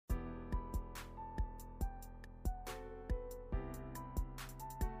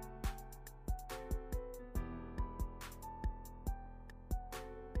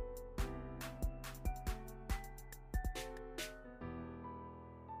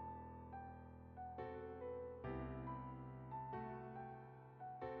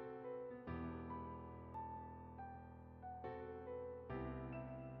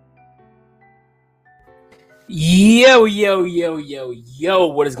Yo, yo, yo, yo, yo,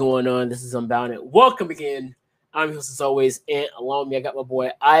 what is going on? This is Unbounded. Welcome again. I'm your host as always, and along with me, I got my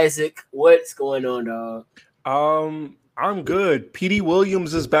boy Isaac. What's going on, dog? I'm good. Petey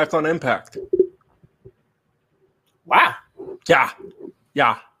Williams is back on Impact. Wow.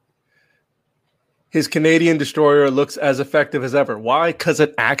 Yeah. His Canadian Destroyer looks as effective as ever. Why? Because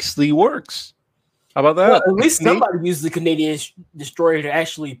it actually works. How about that? Well, at least somebody uses the Canadian Destroyer to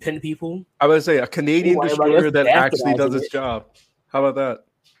actually pin people. I would say a Canadian Destroyer that actually does its job. How about that?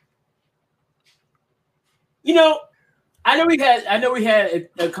 You know, I know we had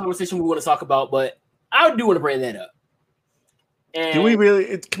a conversation we want to talk about, but I do want to bring that up. And do we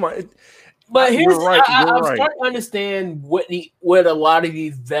really? Come on. But here's I'm starting to understand what a lot of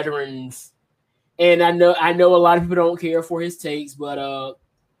these veterans, and I know a lot of people don't care for his takes, but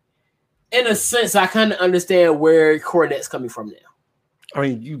in a sense, I kind of understand where Cornette's coming from now. I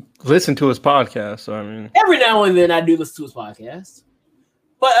mean, you listen to his podcast, so I mean, every now and then I do listen to his podcast,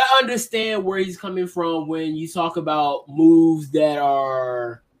 but I understand where he's coming from when you talk about moves that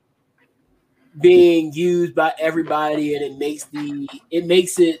are being used by everybody, and it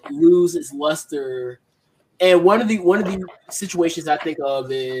makes it lose its luster. And one of the situations I think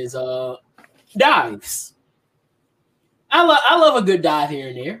of is dives. I love a good dive here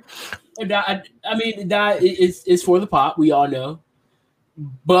and there. I mean, the dive is for the pop. We all know,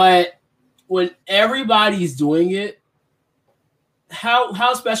 but when everybody's doing it,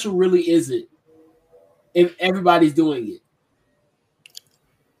 how special really is it if everybody's doing it?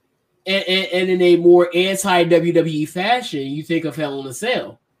 And in a more anti-WWE fashion, you think of Hell in a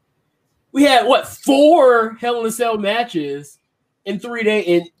Cell. We had 4 Hell in a Cell matches in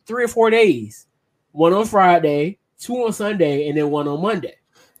 3 or 4 days. 1 on Friday, 2 on Sunday, and then 1 on Monday.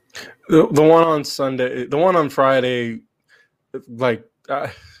 The one on Sunday, the one on Friday,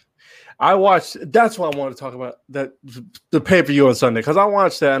 I watched. That's what I want to talk about. That the pay-per-view on Sunday, because I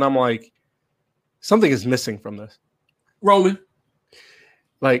watched that and I'm like, something is missing from this. Roman.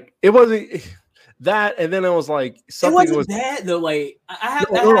 Like, it wasn't that, and then it was like something. It wasn't bad though. Like I'm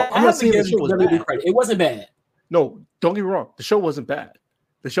not saying the show was bad. It wasn't bad. No, don't get me wrong. The show wasn't bad.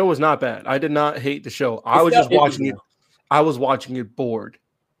 The show was not bad. I did not hate the show. I was just watching it. I was watching it bored.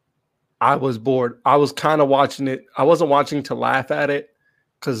 I was bored. I was kind of watching it. I wasn't watching to laugh at it,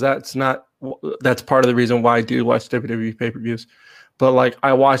 because that's part of the reason why I do watch WWE pay-per-views. But like,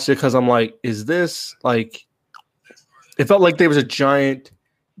 I watched it because I'm like, is this like? It felt like there was a giant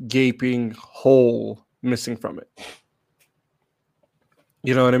gaping hole missing from it.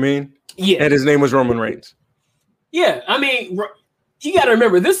 You know what I mean? Yeah. And his name was Roman Reigns. Yeah, I mean, you got to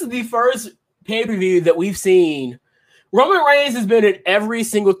remember, this is the first pay-per-view that we've seen. Roman Reigns has been at every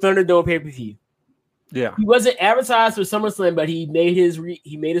single Thunderdome pay-per-view. Yeah, he wasn't advertised for SummerSlam, but he made his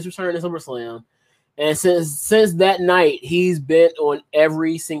return to SummerSlam, and since that night, he's been on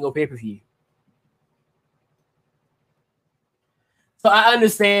every single pay-per-view. So I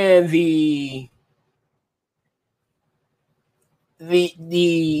understand the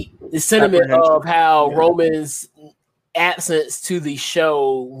sentiment of how Roman's absence to the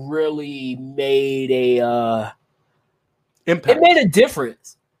show really made a impact. It made a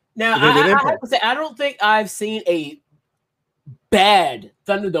difference. Now I have to say, I don't think I've seen a bad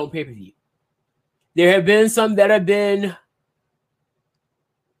Thunderdome pay-per-view. There have been some that have been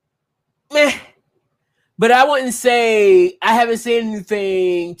meh. But I wouldn't say I haven't seen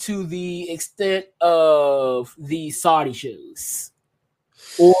anything to the extent of the Saudi shows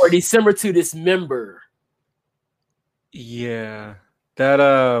or December to Dismember. Yeah, that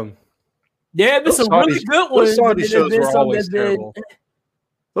there have been some really good ones. Those Saudi shows were always terrible.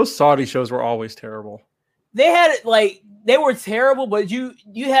 Those Saudi shows were always terrible. They had they were terrible, but you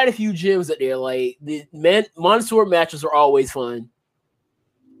had a few gems at there. Like the Mansoor matches were always fun.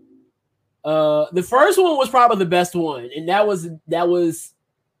 The first one was probably the best one, and that was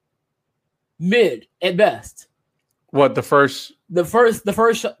mid at best. What the first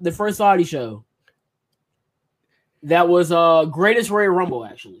Saudi show? That was Greatest Royal Rumble,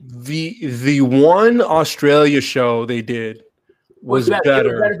 actually. The one Australia show they did was better. It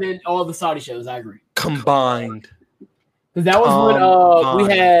was better than all the Saudi shows. I agree. Combined. Because that was when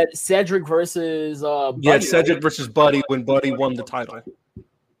we had Cedric versus Buddy, Cedric versus Buddy when Buddy won the title.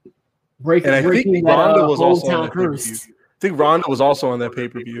 I think Ronda was also on that pay-per-view. I think Ronda was also on that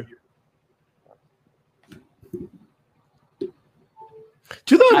pay-per-view.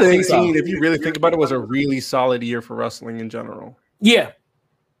 2018, if you really think about it, was a really solid year for wrestling in general. Yeah.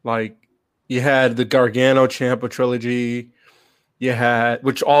 Like, you had the Gargano Ciampa trilogy. You had,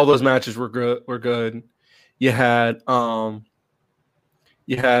 which all those matches were good. You had all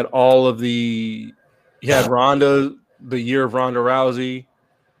of the You had Ronda, the year of Ronda Rousey.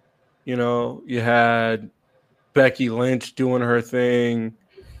 You know, you had Becky Lynch doing her thing.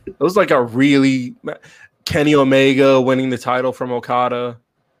 It was like a really Kenny Omega winning the title from Okada.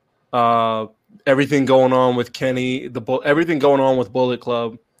 Everything going on with Kenny, everything going on with Bullet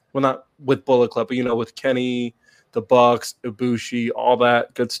Club. Well, not with Bullet Club, but you know, with Kenny, the Bucks, Ibushi, all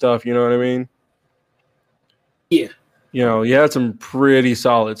that good stuff. You know what I mean? Yeah. You know, you had some pretty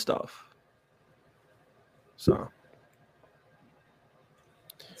solid stuff. So,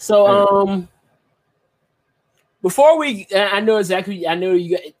 before I know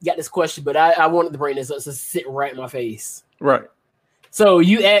you got this question, but I wanted to bring this up. So sit right in my face. Right. So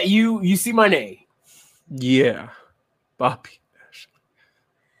you see my name. Yeah. Bobby Ashley.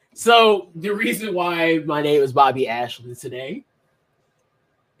 So the reason why my name is Bobby Ashley today,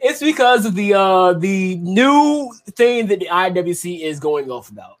 it's because of the new thing that the IWC is going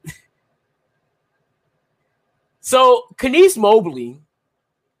off about. So Kenice Mobley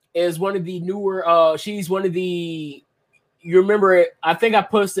is one of the newer. She's one of the. You remember it? I think I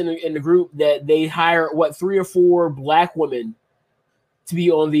posted in the group that they hired 3 or 4 black women to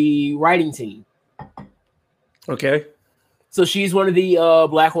be on the writing team. Okay. So she's one of the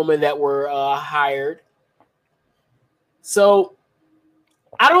black women that were hired. So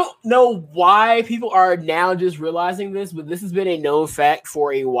I don't know why people are now just realizing this, but this has been a known fact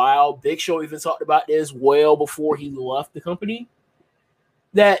for a while. Big Show even talked about this well before he left the company.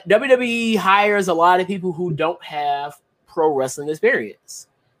 That WWE hires a lot of people who don't have pro wrestling experience.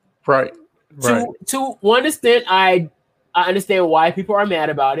 Right. To one extent, I understand why people are mad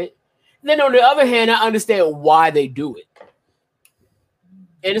about it. Then on the other hand, I understand why they do it.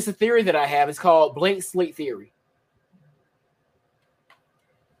 And it's a theory that I have. It's called blank slate theory.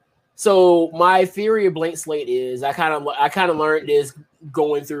 So my theory of blank slate is I kind of learned this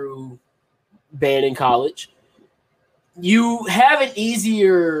going through band in college. You have an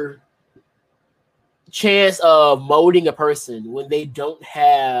easier chance of molding a person when they don't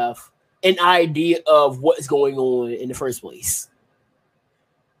have an idea of what's going on in the first place.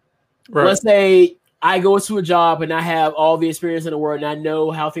 Right. Let's say I go to a job and I have all the experience in the world and I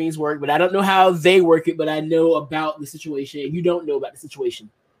know how things work, but I don't know how they work it, but I know about the situation and you don't know about the situation.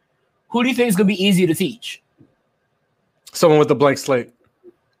 Who do you think is going to be easier to teach? Someone with a blank slate.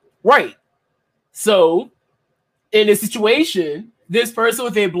 Right. So in this situation, this person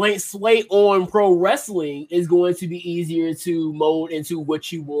with a blank slate on pro wrestling is going to be easier to mold into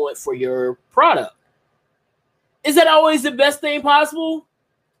what you want for your product. Is that always the best thing possible?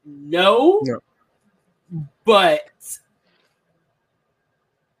 No. But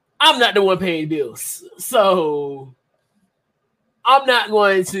I'm not the one paying bills. So I'm not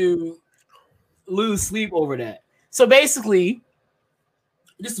going to lose sleep over that. So basically,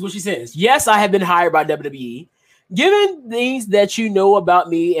 this is what she says. Yes, I have been hired by WWE. Given things that you know about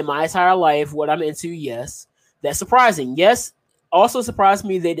me and my entire life, what I'm into, yes, that's surprising. Yes, also surprised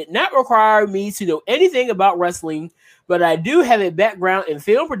me they did not require me to know anything about wrestling, but I do have a background in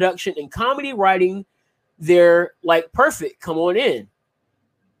film production and comedy writing. They're like, perfect, come on in.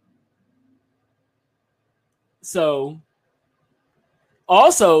 So,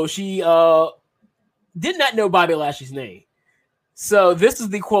 also, she did not know Bobby Lashley's name. So this is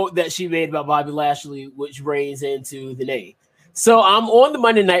the quote that she made about Bobby Lashley, which brings into the name. So I'm on the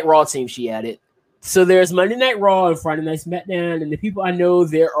Monday Night Raw team, she added. So there's Monday Night Raw and Friday Night SmackDown, and the people I know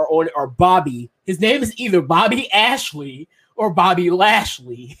there are on it are Bobby. His name is either Bobby Ashley or Bobby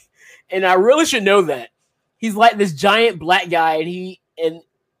Lashley. And I really should know that. He's like this giant black guy, and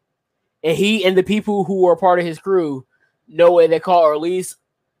he and the people who are part of his crew know what they call, or at least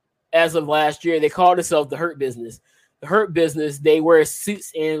as of last year, they called themselves the Hurt Business. The Hurt Business, they wear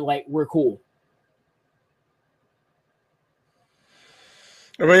suits and like we're cool.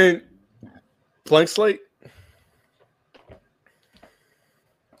 I mean, blank slate.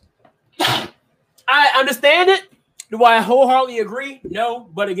 I understand it. Do I wholeheartedly agree? No,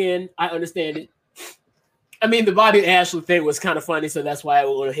 but again, I understand it. I mean, the Bobby Ashley thing was kind of funny, so that's why I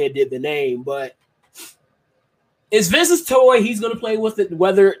went ahead and did the name. But it's Vince's toy. He's going to play with it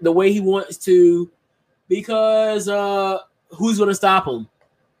whether the way he wants to, because who's going to stop him?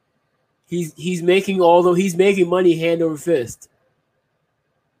 He's making money hand over fist,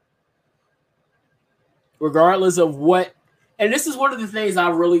 regardless of what. And this is one of the things I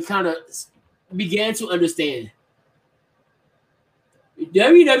really kind of began to understand.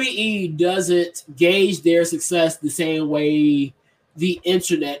 WWE doesn't gauge their success the same way the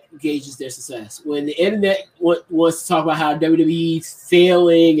internet gauges their success. When the internet wants to talk about how WWE's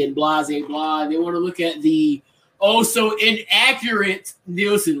failing and blah, blah, blah, they want to look at the also inaccurate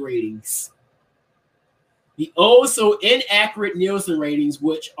Nielsen ratings. the oh so inaccurate Nielsen ratings,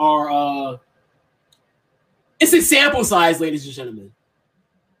 which are it's a sample size, ladies and gentlemen.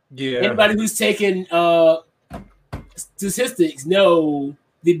 Yeah. Anybody who's taken statistics know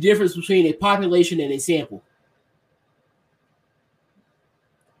the difference between a population and a sample.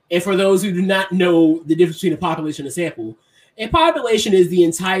 And for those who do not know the difference between a population and a sample is the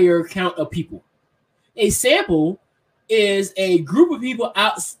entire count of people. A sample is a group of people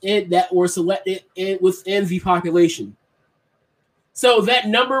that were selected within the population. So that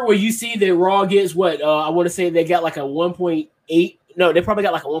number where you see that Raw gets what I want to say they got like a 1.8. No, they probably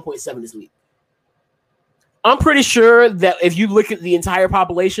got like a 1.7 this week. I'm pretty sure that if you look at the entire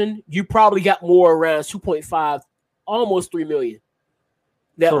population, you probably got more around 2.5, almost 3 million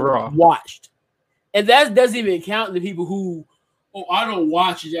that watched. And that doesn't even count the people who, I don't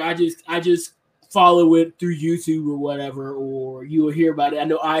watch it. I just follow it through YouTube or whatever, or you will hear about it. I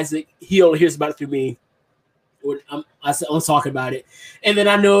know Isaac, he only hears about it through me. I'm talking about it. And then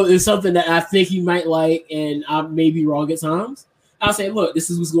I know there's something that I think he might like, and I may be wrong at times. I'll say, look, this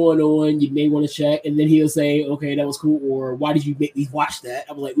is what's going on. You may want to check. And then he'll say, okay, that was cool. Or why did you make me watch that?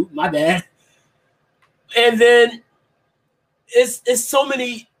 I'm like, oop, my bad. And then it's so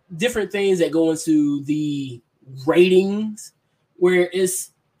many different things that go into the ratings where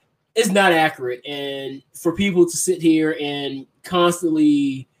it's not accurate. And for people to sit here and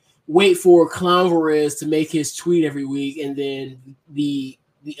constantly wait for Clownvarez to make his tweet every week, and then the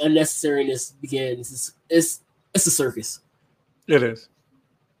unnecessariness begins. It's a circus. It is.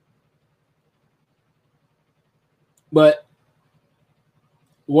 But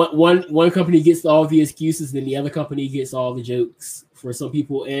one company gets all the excuses, then the other company gets all the jokes for some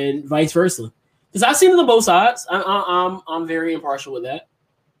people, and vice versa. Because I've seen it on both sides. I'm very impartial with that.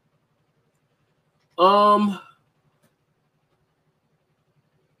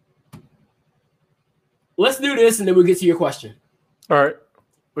 Let's do this, and then we'll get to your question. All right.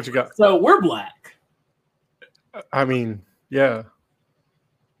 What you got? So we're black. I mean, yeah.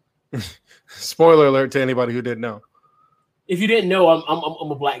 Spoiler alert to anybody who didn't know. If you didn't know,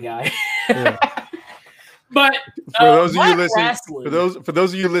 I'm a black guy. Yeah. But for those of you listening, for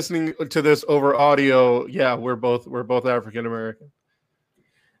those of you listening to this over audio, yeah, we're both African American.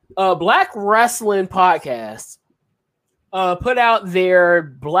 Black Wrestling Podcast put out their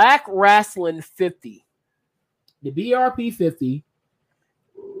Black Wrestling 50. The BRP 50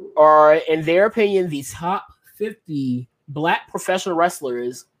 are, in their opinion, the top 50 black professional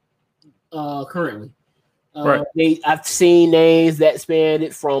wrestlers currently. Right. I've seen names that span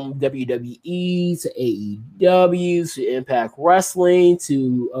it from WWE to AEW to Impact Wrestling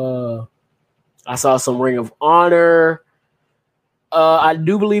to I saw some Ring of Honor. I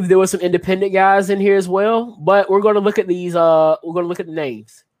do believe there were some independent guys in here as well, but we're going to look at these. We're going to look at the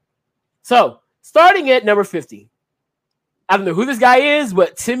names. So starting at number 50. I don't know who this guy is,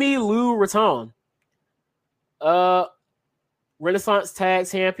 but Timmy Lou Raton. Renaissance Tag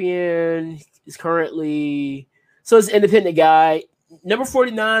Champion is currently, so it's an independent guy. Number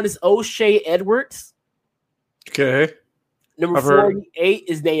 49 is O'Shea Edwards. Okay. Number 48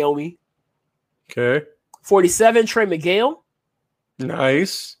 is Naomi. Okay. 47, Trey Miguel.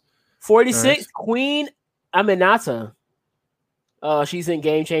 Nice. 46, nice. Queen Aminata. She's in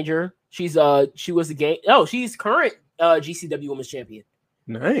Game Changer. She's she's current GCW Women's Champion.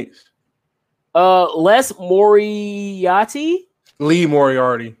 Nice. Les Moriarty. Lee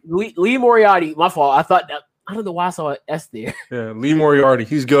Moriarty. Lee Moriarty. My fault. I thought that. I don't know why I saw an S there. Yeah, Lee Moriarty.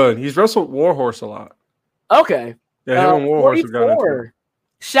 He's good. He's wrestled Warhorse a lot. Okay. Yeah, him and Warhorse have got into it.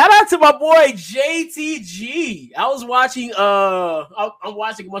 Shout out to my boy JTG. I was watching. I'm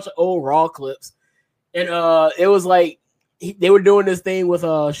watching a bunch of old Raw clips, and it was like they were doing this thing with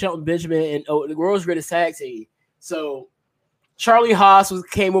Shelton Benjamin and the World's Greatest Tag Team. So Charlie Haas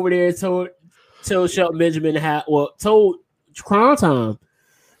came over there and told Shelton Benjamin told Crown Time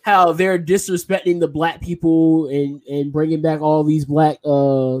how they're disrespecting the black people and bringing back all these black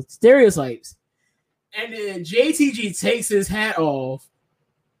stereotypes. And then JTG takes his hat off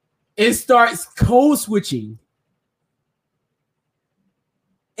and starts code switching.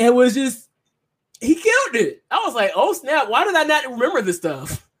 And was just, he killed it. I was like, oh snap, why did I not remember this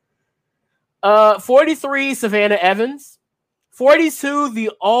stuff? 43, Savannah Evans. 42, the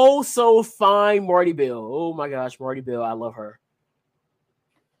so fine Marty Bell. Oh my gosh, Marty Bell, I love her.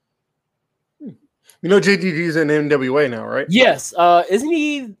 You know JTG's in NWA now, right? Yes. Isn't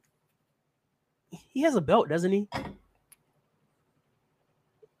he? He has a belt, doesn't he?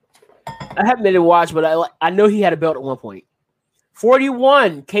 I haven't been to watch, but I know he had a belt at one point.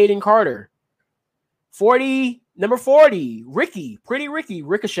 41, Caden Carter. Number 40, Ricky, Pretty Ricky,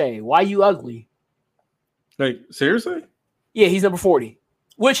 Ricochet. Why you ugly? Like, seriously? Yeah, he's number 40.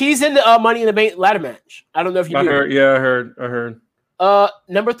 Which he's in the Money in the Bank ladder match. I don't know if you knew. I heard.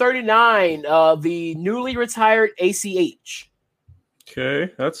 Number 39, the newly retired ACH.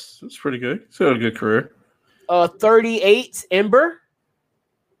 Okay, that's pretty good. He's had a good career. 38, Ember.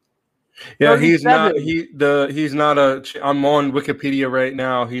 Yeah, he's not. He's not a. I'm on Wikipedia right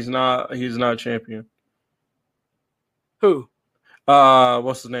now. He's not a champion. Who?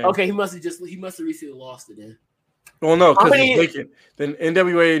 What's his name? Okay, he must have recently lost it then. Well, no, because it's vacant. The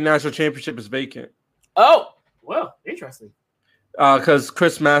NWA National Championship is vacant. Oh, well, interesting. Because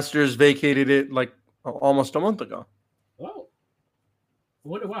Chris Masters vacated it like almost a month ago. Oh, I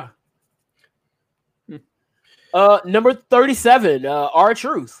wonder why. Number 37,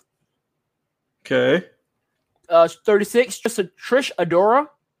 R-Truth. Okay. 36, Trish Adora.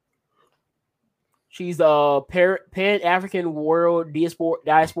 She's a Pan-African World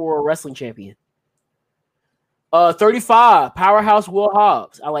Diaspora Wrestling Champion. 35, Powerhouse Will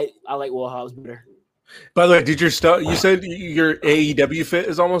Hobbs. I like Will Hobbs better. By the way, you said your AEW fit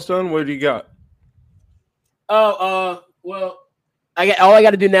is almost done? What do you got? Oh, well, all I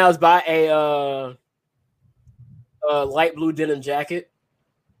got to do now is buy a light blue denim jacket.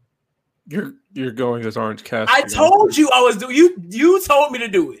 You're going as Orange Cassidy. I told you I was doing. You told me to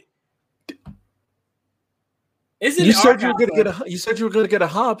do it. You said you were going to get a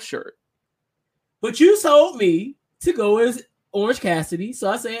Hobbs shirt. But you told me to go as Orange Cassidy, so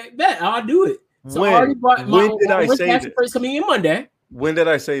I said, "Bet I'll do it." So I already bought my when did I say this? Coming in Monday. When did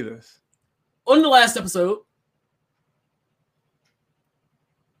I say this? On the last episode.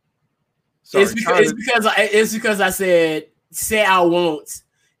 Sorry, it's because I said, "Say I won't."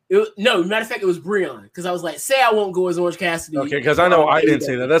 No, matter of fact, it was Breon because I was like, "Say I won't go as Orange Cassidy." Okay, because I know I didn't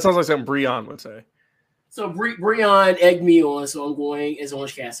say that. That sounds like something Breon would say. So Breon egged me on, so I'm going as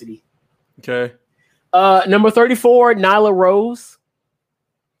Orange Cassidy. Okay. Number 34, Nyla Rose.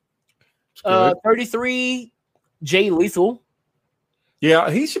 33, Jay Lethal.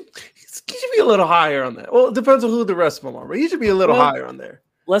 Yeah, he should be a little higher on that. Well, it depends on who the rest of them are, but he should be a little higher on there.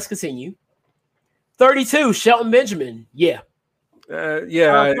 Let's continue. 32, Shelton Benjamin. Yeah.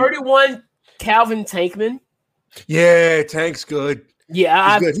 31, Calvin Tankman. Yeah, Tank's good.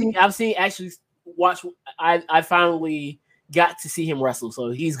 Yeah, I've seen actually watch. I finally got to see him wrestle,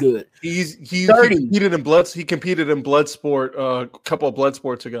 so he's good. He competed in Bloodsport a couple of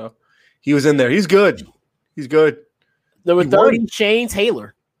Bloodsports ago. He was in there. He's good. Number 30, Shane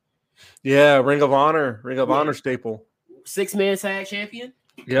Taylor. Yeah, Ring of Honor staple. 6-man tag champion.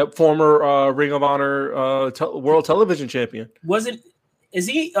 Yep, former Ring of Honor World Television Champion. Didn't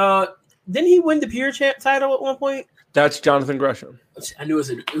he win the Pure Champ title at one point? That's Jonathan Gresham. I knew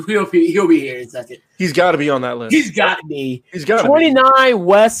he'll be here in a second. He's got to be on that list. He's got to be. 29,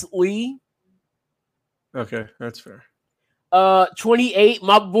 Wes Lee. Okay, that's fair. 28,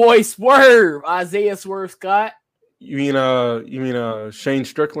 my boy Swerve, Isaiah Swerve Scott. You mean Shane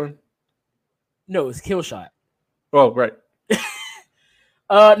Strickland? No, it's Killshot. Oh, right.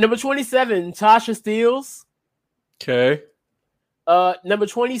 Number 27, Tasha Steeles. Okay. Number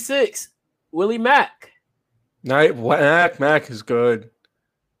 26, Willie Mack. Mac is good.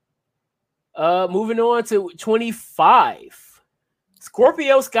 Moving on to 25,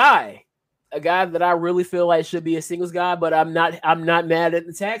 Scorpio Sky, a guy that I really feel like should be a singles guy, but I'm not mad at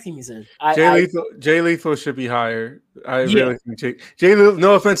the tag team he's in. Jay Lethal should be higher. Really think Jay Lethal,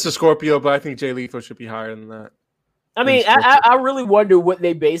 no offense to Scorpio, but I think Jay Lethal should be higher than that. I mean, I really wonder what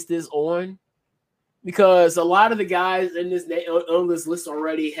they base this on, because a lot of the guys in on this list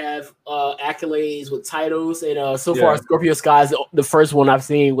already have accolades with titles, and so far Scorpio Sky is the first one I've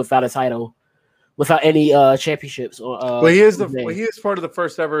seen without a title, without any championships. He is part of the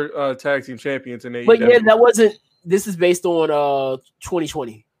first ever tag team champions in AEW. But yeah, that wasn't. This is based on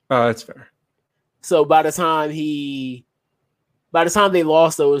 2020. That's fair. So by the time they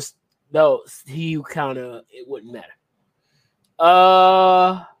lost those, he kind of, it wouldn't matter.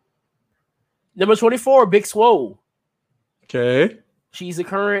 Number 24, Big Swole. Okay. She's the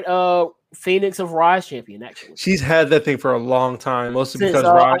current Phoenix of Rise champion, actually. She's had that thing for a long time, mostly since because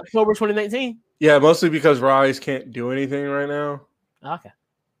Rise. October 2019. Yeah, mostly because Rise can't do anything right now. Okay.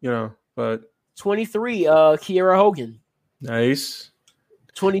 But 23, Kiera Hogan. Nice.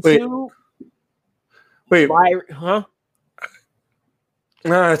 22. Wait. Huh?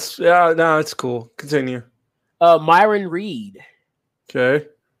 No, it's cool. Continue. Myron Reed. Okay.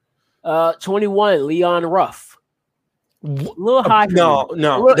 21, Leon Ruff. A little high. No.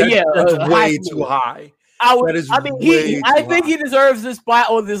 That's way too high. I think he deserves this spot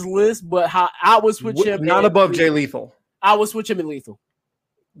on this list, but I would switch him. Not above Jay Lethal. I would switch him in Lethal.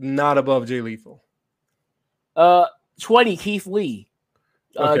 Not above Jay Lethal. 20 Keith Lee.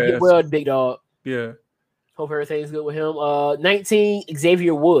 Okay, Get well, big dog. Yeah. Hope everything's good with him. 19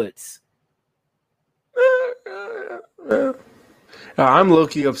 Xavier Woods. I'm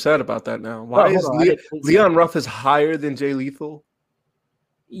low-key upset about that now. Why is Leon Ruff is higher than Jay Lethal?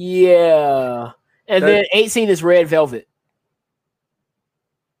 Yeah. And then 18 is Red Velvet.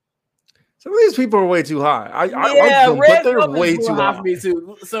 Some of these people are way too high. I like them, but they're way too high for me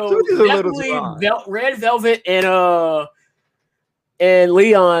too. So definitely Red Velvet and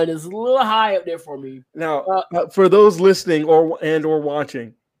Leon is a little high up there for me. Now, for those listening or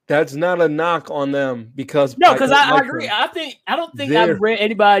watching, that's not a knock on them because I agree. I don't think I've read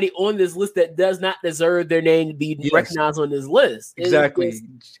anybody on this list that does not deserve their name to be recognized on this list. Exactly.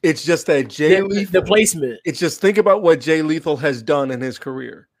 It's just that the placement. It's just think about what Jay Lethal has done in his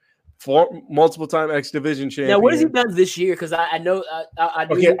career. Multiple time X Division champion. Now, what has he done this year? Because I know I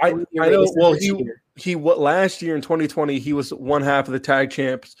know. Well, he last year in 2020 he was one half of the tag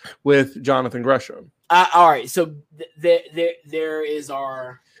champs with Jonathan Gresham. All right, so there is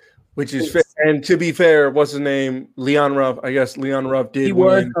our, which is fair. And to be fair, what's his name? Leon Ruff. I guess Leon Ruff did. He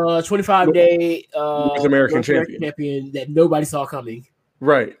was 25-day North American champion that nobody saw coming.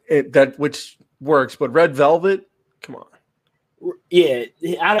 Right, which works. But Red Velvet, come on. Yeah,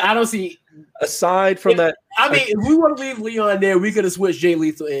 I don't see. Aside from that, I mean, if we want to leave Leon there, we could have switched Jay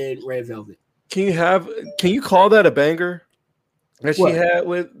Lethal and Red Velvet. Can you call that a banger? That she had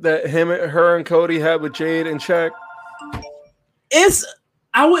with her and Cody had with Jade and Shaq.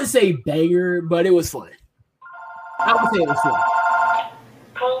 I wouldn't say banger, but it was fun. I would say it was fun.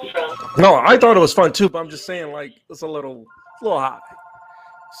 No, I thought it was fun too, but I'm just saying, like, it's a little high.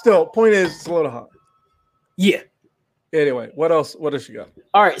 Still, point is, it's a little high. Yeah. Anyway, what else? What does she got?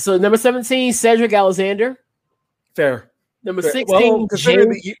 All right, so number 17, Cedric Alexander. Fair. Number 16,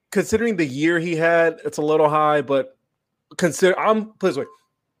 considering the year he had, it's a little high, but I'm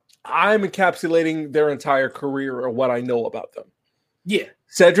encapsulating their entire career or what I know about them. Yeah.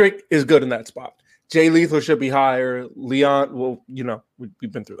 Cedric is good in that spot. Jay Lethal should be higher. Leon, well,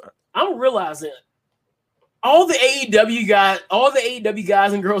 we've been through that. I'm realizing all the AEW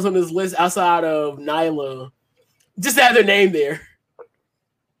guys and girls on this list outside of Nyla just have their name there.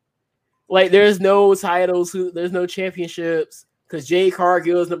 Like, there's no titles, there's no championships, because Jade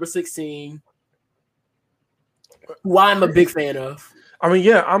Cargill is number 16, who I'm a big fan of. I mean,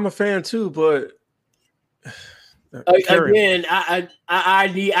 yeah, I'm a fan too, but again,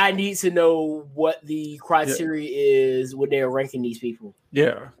 I need to know what the criteria is when they're ranking these people.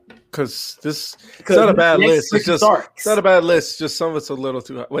 Yeah, because it's not a bad list. It's not a bad list. Just some of it's a little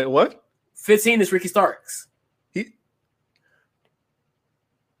too high. Wait, what? 15 is Ricky Starks.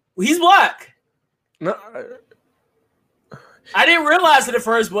 He's black. No, I didn't realize it at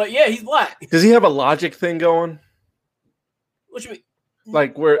first, but yeah, he's black. Does he have a logic thing going? What you mean?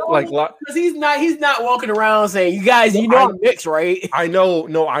 Like where, because he's not walking around saying, "You guys, I'm mixed, right?" I know,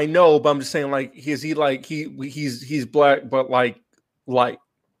 but I'm just saying, like, is he like he's black, but like light?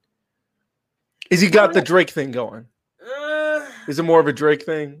 Is he got the Drake thing going? Is it more of a Drake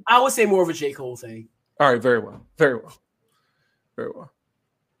thing? I would say more of a J. Cole thing. All right, very well.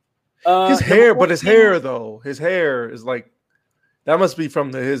 His hair, but his hair is like that must be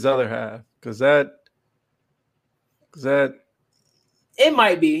from his other half because that it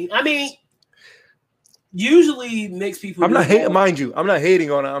might be. I mean, usually mixed people. I'm not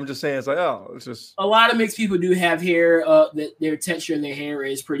hating on it. I'm just saying it's like it's just a lot of mixed people do have hair. That their texture and their hair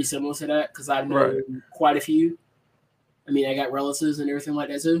is pretty similar to that because I know quite a few. I mean, I got relatives and everything like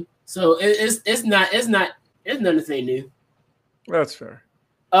that too. So it's nothing new. That's fair.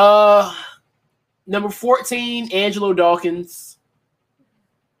 Number 14, Angelo Dawkins.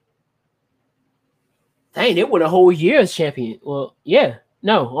 Dang, they won a whole year as champion. Well, yeah,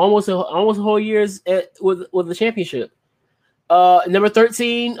 no, almost a whole year with the championship. Number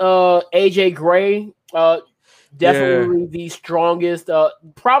 13, AJ Gray. Definitely the strongest,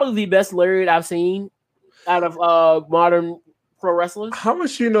 probably the best lariat I've seen out of modern pro wrestlers. How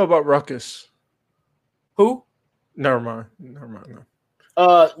much do you know about Ruckus? Who? Never mind. No.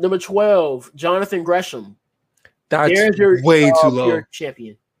 Number 12, Jonathan Gresham. That's way too low.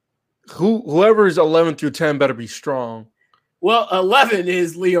 Champion. Whoever is 11 through 10 better be strong. Well, 11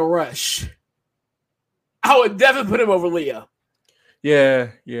 is Leo Rush. I would definitely put him over Leo. Yeah.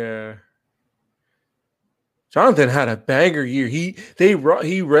 Jonathan had a banger year. He didn't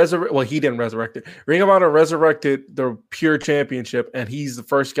resurrect it. Ring of Honor resurrected the Pure Championship, and he's the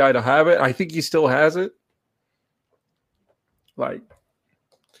first guy to have it. I think he still has it. Like,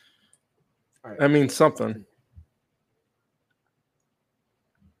 I mean, something.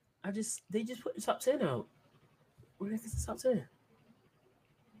 They just put the top 10 out. Where the heck is the top 10?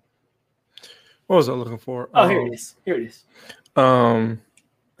 What was I looking for? Oh, here it is. Here it is.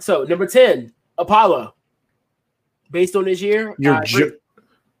 So number 10, Apollo. Based on this year,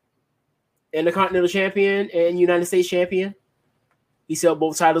 Intercontinental champion and United States champion. He held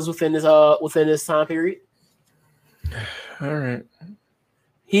both titles within this time period. All right.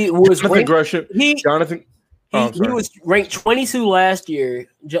 He was Jonathan Gresham. He was ranked 22 last year,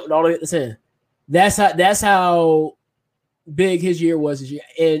 jumped all the way up to 10. That's how big his year was this year.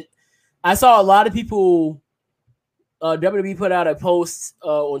 And I saw a lot of people. WWE put out a post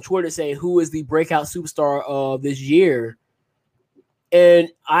on Twitter saying who is the breakout superstar of this year, and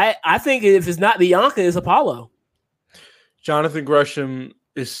I think if it's not Bianca, it's Apollo. Jonathan Gresham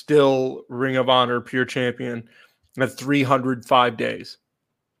is still Ring of Honor pure champion at 305 days.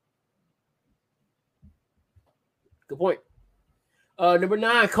 Good point. Number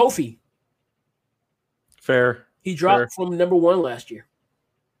 9, Kofi. Fair. He dropped from number 1 last year.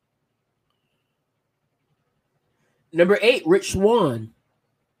 Number 8, Rich Swann.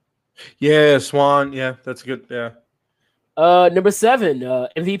 Yeah, Swan. Yeah, that's good. Yeah. Number 7,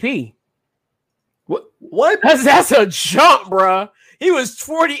 MVP. What? That's a jump, bro. He was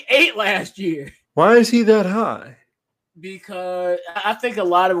 48 last year. Why is he that high? Because I think a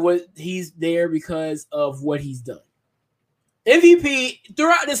lot of what he's there because of what he's done. MVP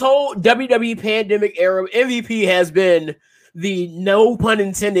throughout this whole WWE pandemic era, MVP has been the no pun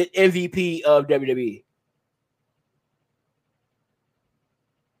intended MVP of WWE.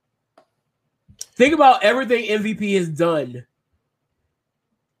 Think about everything MVP has done.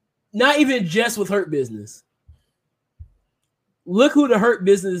 Not even just with Hurt Business. Look who the Hurt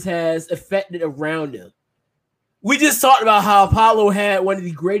Business has affected around him. We just talked about how Apollo had one of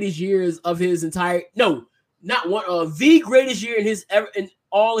the greatest years of his entire not one of the greatest year in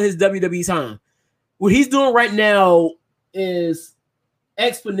all his WWE time. What he's doing right now is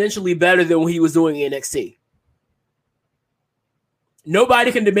exponentially better than what he was doing in NXT.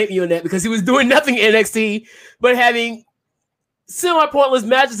 Nobody can debate me on that because he was doing nothing in NXT but having semi-pointless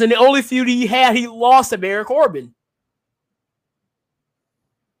matches, and the only feud he had, he lost to Baron Corbin.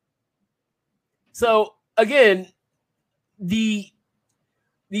 So again, the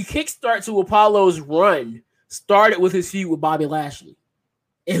kickstart to Apollo's run started with his feud with Bobby Lashley.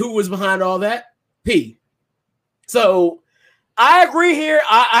 And who was behind all that? P. So I agree here.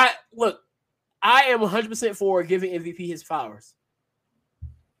 I am 100% for giving MVP his flowers.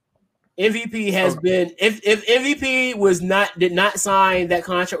 MVP has been if MVP did not sign that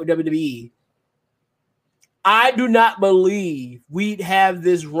contract with WWE, I do not believe we'd have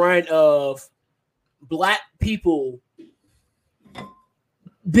this run of black people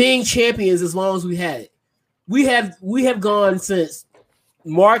being champions as long as we had it. We have gone since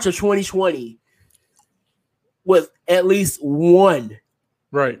March of 2020 with at least one.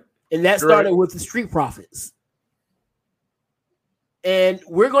 Right. And that started with the Street Profits. And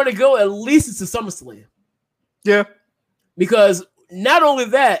we're going to go at least into SummerSlam. Yeah. Because not only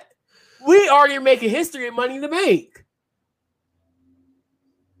that, we already making history at Money in the Bank.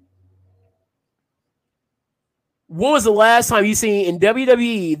 When was the last time you seen in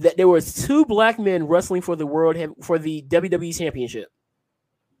WWE that there were 2 black men wrestling for the WWE Championship?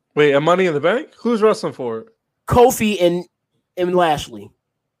 Wait, at Money in the Bank? Who's wrestling for it? Kofi and Lashley.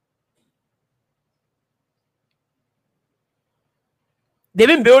 They've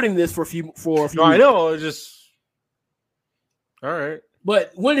been building this for a few No, I know. It's just all right.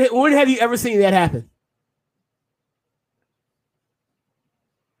 But when have you ever seen that happen?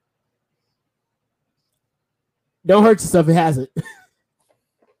 Don't hurt yourself. It hasn't.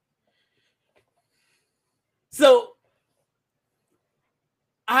 So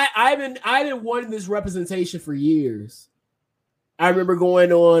I've been wanting this representation for years. I remember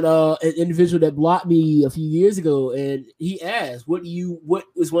going on an individual that blocked me a few years ago, and he asked, what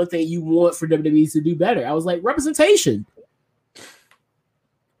was one thing you want for WWE to do better? I was like, representation.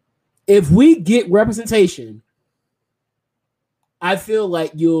 If we get representation, I feel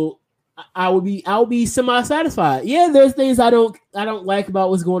like I'll be semi-satisfied. Yeah, there's things I don't like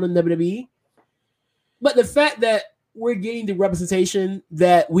about what's going on in WWE. But the fact that we're getting the representation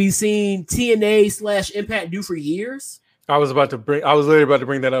that we've seen TNA/Impact do for years. I was literally about to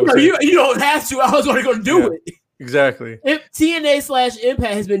bring that up. No, you don't have to. I was only going to do it. Exactly. If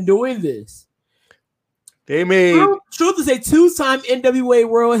TNA/Impact has been doing this. They made Truth is a 2-time NWA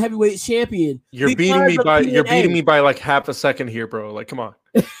World Heavyweight Champion. You're beating me by like half a second here, bro. Like, come on.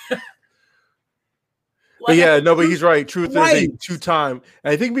 But he's right. Truth is a 2-time.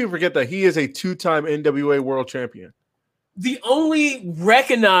 I think we forget that he is a 2-time NWA World Champion. The only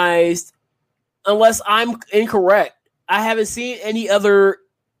recognized unless I'm incorrect. I haven't seen any other.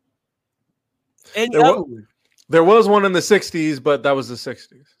 There was one in the 60s, but that was the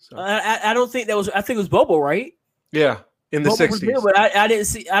 60s. So. I don't think that was. I think it was Bobo, right? Yeah, in the Bobo 60s. Brazil, but I didn't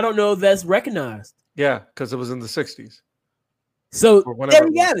see. I don't know if that's recognized. Yeah, because it was in the 60s. So there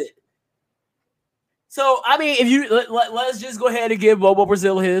we have it. So I mean, if you let's just go ahead and give Bobo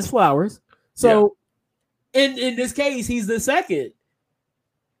Brazil his flowers. So in this case, he's the second,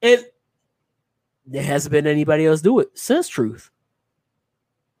 and there hasn't been anybody else do it since Truth.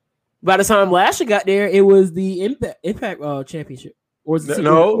 By the time Lashley got there, it was the Impact Championship. Or was it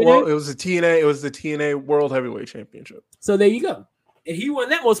well, it was the TNA. It was the TNA World Heavyweight Championship. So there you go, and he won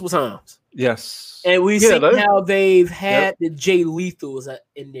that multiple times. Yes, and we see how they've had the Jay Lethals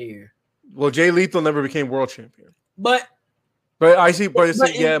in there. Well, Jay Lethal never became world champion, but I see. But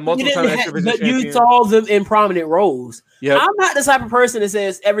multiple time Activision but champion. You saw them in prominent roles. Yeah, I'm not the type of person that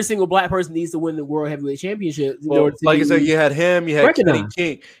says every single black person needs to win the World Heavyweight Championship. Well, like I said, you had him. You had Kenny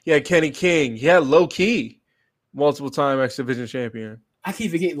King. You had Kenny King. You had Low Key, multiple time Activision champion. I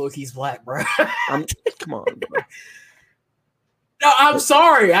keep forgetting Low Key's black, bro. Come on, bro. No, I'm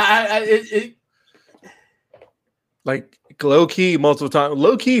sorry. Like Low Key multiple times.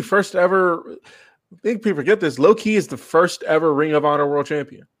 Low Key first ever. I think people forget this. Low Key is the first ever Ring of Honor world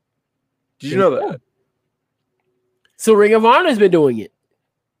champion. Did you know that? So Ring of Honor has been doing it.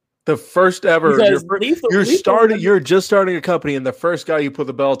 The first ever. You're just starting a company, and the first guy you put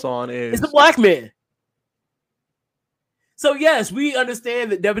the belt on is a black man. So yes, we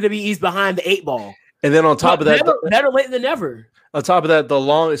understand that WWE is behind the 8 ball. And then on top of that, better late than never. On top of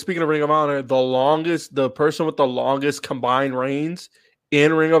that, speaking of Ring of Honor, the person with the longest combined reigns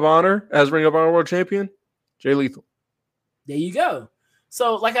in Ring of Honor as Ring of Honor World Champion, Jay Lethal. There you go.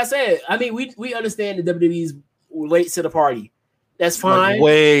 So, like I said, I mean, we understand that WWE's late to the party. That's fine. Like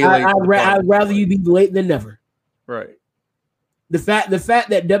way late. I'd rather you be late than never. Right. The fact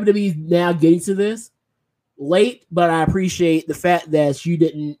that WWE is now getting to this late, but I appreciate the fact that you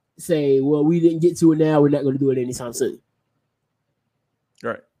didn't say, well, we didn't get to it now, we're not going to do it anytime soon.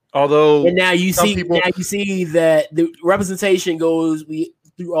 Right. Although, and now you see that the representation goes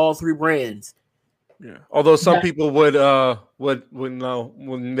through all 3 brands. Yeah. Although some people would know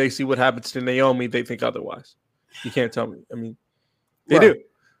when they see what happens to Naomi, they think otherwise. You can't tell me. I mean, they do.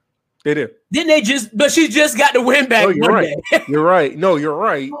 They do. But she just got the win back. Oh, you're right. You're right. No, you're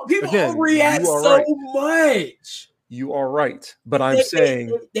right. People overreact so much. You are right. But I'm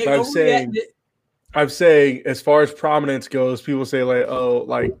saying, as far as prominence goes, people say like, oh,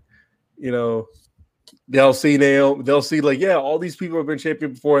 like, you know, they'll see Naomi, they'll see like, yeah, all these people have been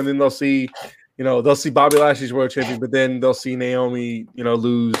champion before, and then they'll see Bobby Lashley's world champion, but then they'll see Naomi,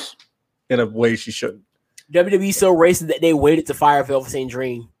 lose in a way she shouldn't. WWE's so racist that they waited to fire Velveteen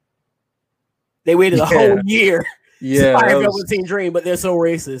Dream. They waited a whole year to fire Velveteen Dream, but they're so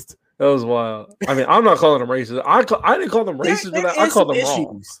racist. That was wild. I mean, I'm not calling them racist. I didn't call them racist, but I called them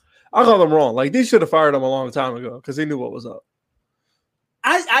wrong. I call them wrong. Like, they should have fired them a long time ago because they knew what was up.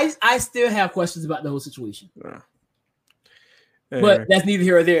 I still have questions about the whole situation. Anyway. But that's neither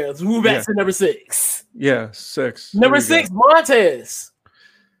here or there. Let's move back to number 6. Yeah, 6. Number 6, Montez.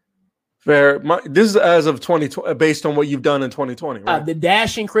 Fair. This is as of 2020, based on what you've done in 2020, right? The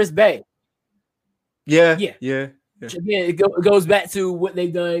dashing Chris Bay. Yeah. Again, it goes back to what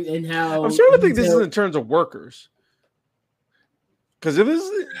they've done and how. I'm sure I think this is in terms of workers. Because if it's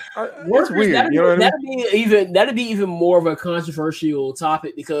weird, that'd be even more of a controversial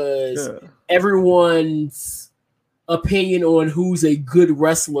topic because everyone's opinion on who's a good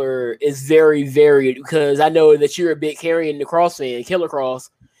wrestler is very varied. Because I know that you're a big Karrion the Cross fan, Killer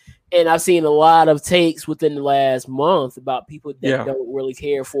Cross, and I've seen a lot of takes within the last month about people that don't really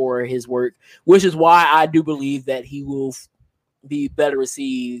care for his work, which is why I do believe that he will be better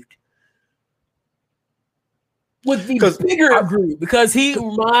received with the bigger group, because he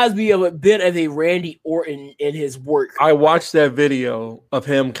reminds me of a bit of a Randy Orton in his work. I watched that video of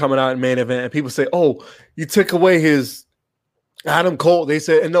him coming out in main event, and people say, "Oh, you took away his Adam Cole." They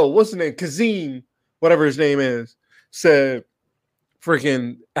said, "And no, what's his name? Kazim, whatever his name is, said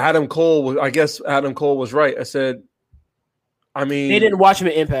freaking Adam Cole was." I guess Adam Cole was right. I said, I mean, they didn't watch him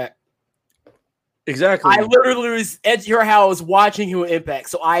at Impact. Exactly. I literally was at your house watching him at Impact,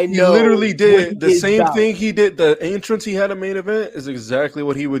 so I know he literally did the same thing he did. The entrance he had at main event is exactly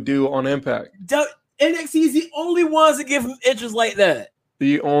what he would do on Impact. NXT is the only ones that give him entrance like that.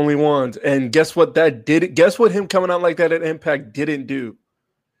 The only ones. And guess what that did? Guess what him coming out like that at Impact didn't do?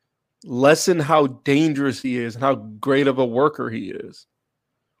 Lessen how dangerous he is and how great of a worker he is.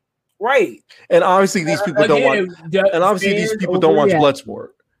 Right. And obviously these people don't watch. And obviously these people don't watch Bloodsport.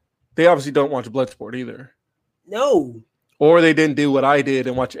 They obviously don't watch Bloodsport either. No. Or they didn't do what I did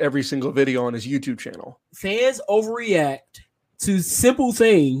and watch every single video on his YouTube channel. Fans overreact to simple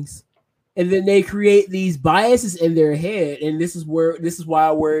things, and then they create these biases in their head, and this is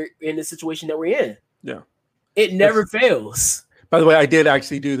why we're in the situation that we're in. Yeah. It never fails. By the way, I did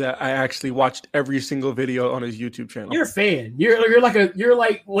actually do that. I actually watched every single video on his YouTube channel. You're a fan. You're like you're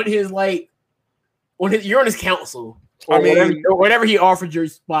on his council. Or whatever he offered your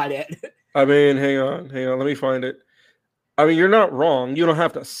spot at. I mean, hang on. Let me find it. I mean, you're not wrong. You don't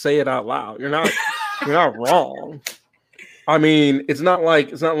have to say it out loud. You're not wrong. I mean, it's not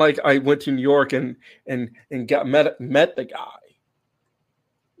like I went to New York and got met the guy.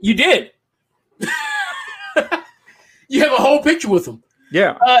 You did. You have a whole picture with him.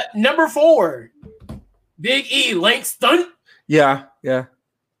 Yeah. Number 4, Big E, Lank Stunt. Yeah.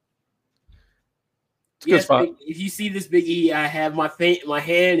 Yes, if you see this Big E, I have my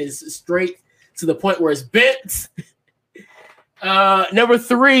hand is straight to the point where it's bent. Number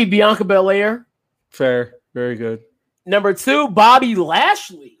 3, Bianca Belair. Fair. Very good. Number 2, Bobby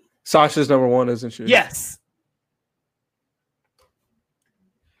Lashley. Sasha's number 1, isn't she? Yes.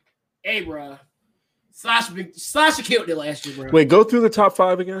 Hey, bro. Sasha killed it last year, bro. Wait, go through the top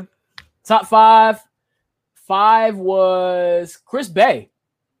 5 again. Top 5. 5 was Chris Bay.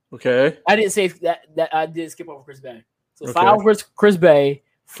 Okay. I didn't say that I did skip over Chris Bay. So okay. 5 was Chris Bay,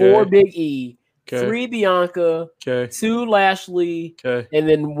 4 Big E, 3 Bianca, 2 Lashley, and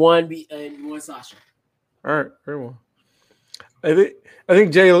then 1 Sasha. All right, very well. I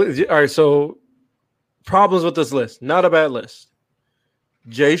think Jay. All right, so problems with this list. Not a bad list.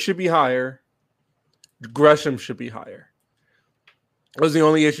 Jay should be higher. Gresham should be higher. Those are the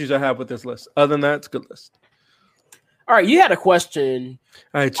only issues I have with this list. Other than that, it's a good list. All right, you had a question.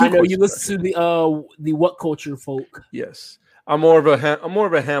 I know you listen to the What Culture folk. Yes, I'm more of a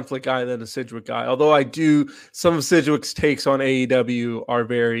Hamflet guy than a Sidgwick guy. Although I do, some of Sidgwick's takes on AEW are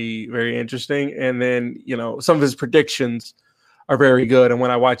very, very interesting, and then some of his predictions are very good. And when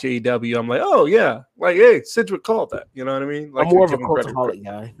I watch AEW, I'm like, oh yeah, like hey, Sidgwick called that. You know what I mean? Like, I'm more of a cultaholic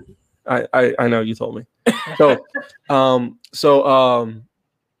guy. I know you told me. So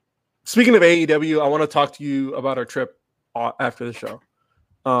speaking of AEW, I want to talk to you about our trip after the show.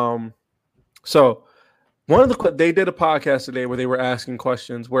 So one of they did a podcast today where they were asking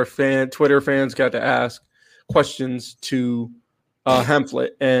questions, where Twitter fans got to ask questions to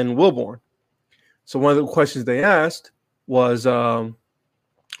Hamflet and Wilborn. So one of the questions they asked was,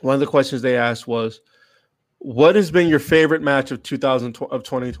 what has been your favorite match of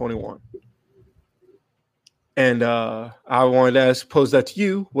 2021? And I wanted to pose that to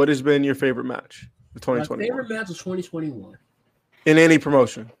you. What has been your favorite match of 2021? My favorite match of 2021. In any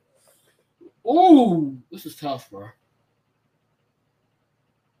promotion. Ooh, this is tough, bro.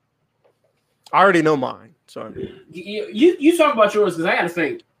 I already know mine. So you talk about yours because I got to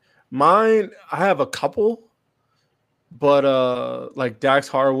think. Mine, I have a couple, but like Dax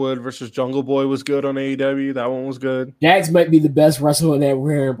Harwood versus Jungle Boy was good on AEW. That one was good. Dax might be the best wrestler in that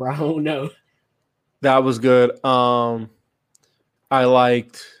we're, bro. I don't know. That was good. I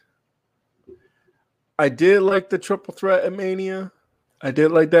did like the triple threat at Mania. I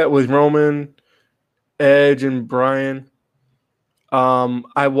did like that with Roman, Edge, and Bryan.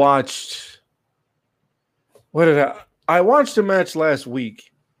 I watched a match last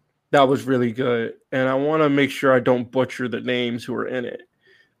week that was really good, and I want to make sure I don't butcher the names who were in it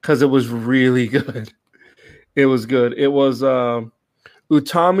because it was really good. It was good. It was Utami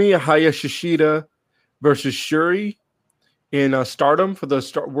Hayashishita versus Shuri in Stardom for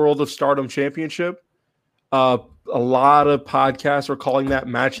the World of Stardom Championship. A lot of podcasts were calling that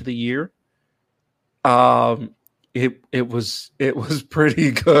match of the year. It was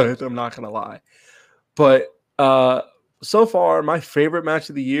pretty good. I'm not gonna lie, but so far my favorite match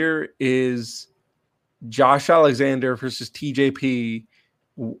of the year is Josh Alexander versus TJP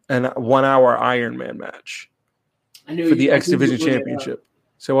and a 1 hour Iron Man match for the X Division Championship.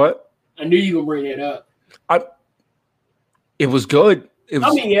 So what? I knew you were gonna bring it up. It was good.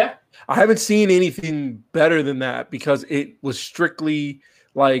 Yeah. I haven't seen anything better than that because it was strictly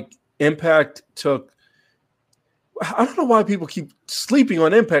like Impact took. I don't know why people keep sleeping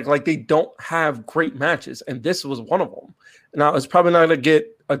on Impact like they don't have great matches, and this was one of them. Now it's probably not going to get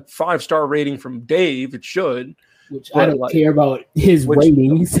a 5-star rating from Dave. It should, which I don't care about his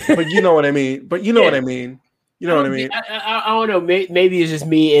ratings. But you know what I mean. What I mean. You know what I mean? I don't know. Maybe it's just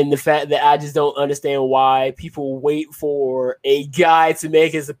me and the fact that I just don't understand why people wait for a guy to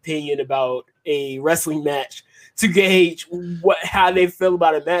make his opinion about a wrestling match to gauge how they feel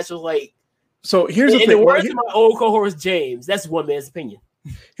about a match. I was like, so here's the thing. In the words of my old cohort James, that's one man's opinion.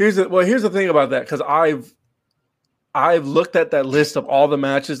 Here's the thing about that, because I've looked at that list of all the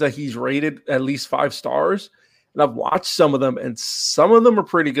matches that he's rated at least 5 stars, and I've watched some of them, and some of them are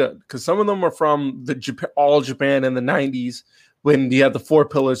pretty good because some of them are from the All Japan in the 90s when you had the 4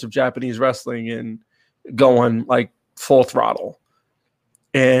 pillars of Japanese wrestling and going like full throttle.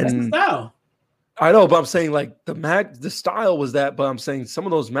 And that's the style. I know, but I'm saying like the style was that, but I'm saying some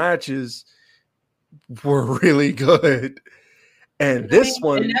of those matches were really good. And this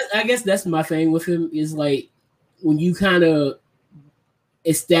one, and I guess that's my thing with him is like when you kind of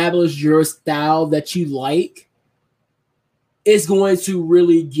establish your style that you like, it's going to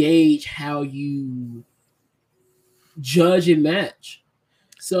really gauge how you judge a match.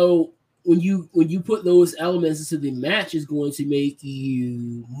 So when you put those elements into the match, it's going to make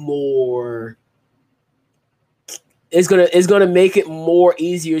you more. It's gonna make it more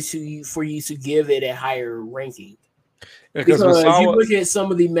easier for you to give it a higher ranking. Because you look at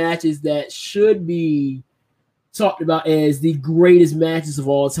some of the matches that should be talked about as the greatest matches of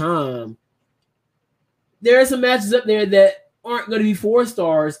all time. There are some matches up there that aren't going to be 4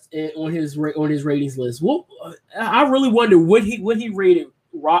 stars on his ratings list. Well, I really wonder when he rated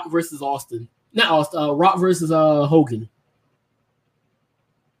Rock versus Austin, not Austin, Rock versus Hogan.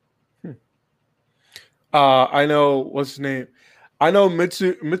 I know what's his name. I know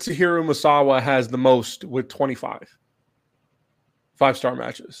Mitsuhiro Misawa has the most with 25 5-star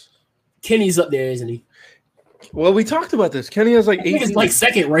matches. Kenny's up there, isn't he? Well, we talked about this. Kenny has like 18. He's like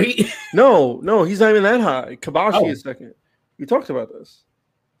second, right? No, he's not even that high. Kabashi is second. We talked about this.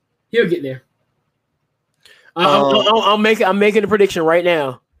 He'll get there. I'm making a prediction right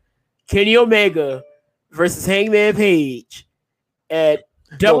now. Kenny Omega versus Hangman Page at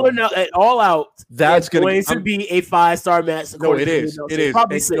at All Out. That's going to be a 5-star match. No, it is. It is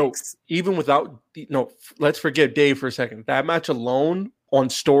probably 6. No, even without let's forget Dave for a second. That match alone on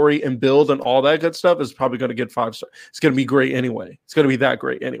story and build and all that good stuff is probably going to get 5 stars. It's going to be great anyway. It's going to be that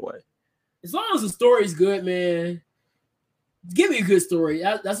great anyway. As long as the story is good, man. Give me a good story.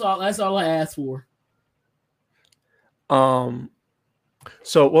 That's all I ask for.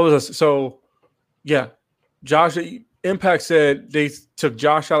 So what was this? So yeah, Josh Impact said they took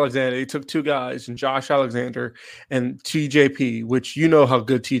Josh Alexander. They took 2 guys, and Josh Alexander and TJP, which you know how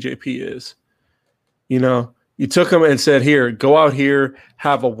good TJP is. You know, you took him and said, "Here, go out here,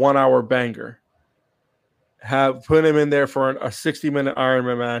 have a 1-hour banger." Put him in there for a 60-minute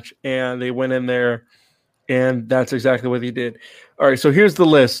Ironman match, and they went in there, and that's exactly what he did. All right, so here's the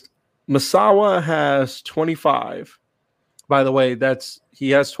list. Misawa has 25. By the way, he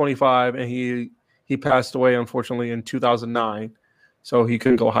has 25, and he passed away, unfortunately, in 2009, so he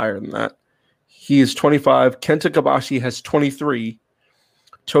couldn't go higher than that. He is 25. Kenta Kobashi has 23.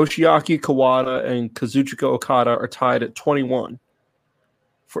 Toshiaki Kawada and Kazuchika Okada are tied at 21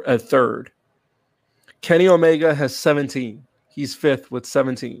 at third. Kenny Omega has 17. He's 5th with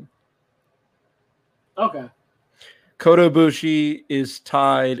 17. Okay. Kota Ibushi is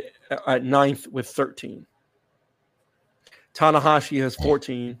tied at 9th with 13. Tanahashi has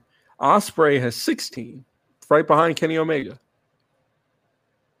 14. Ospreay has 16, right behind Kenny Omega.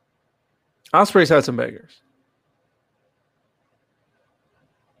 Ospreay's had some bangers.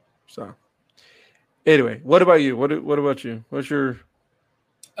 So, anyway, what about you? What about you? What's your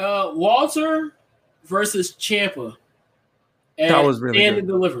Walter versus Ciampa? That was really Stand good. and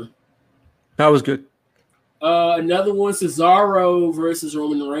Deliver. That was good. Another one, Cesaro versus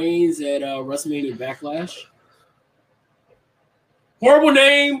Roman Reigns at WrestleMania Backlash. Horrible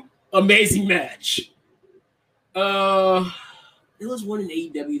name, amazing match. There was one in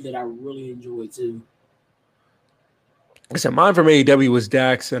AEW that I really enjoyed too. I said mine from AEW was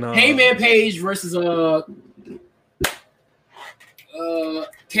Dax and Hangman Page versus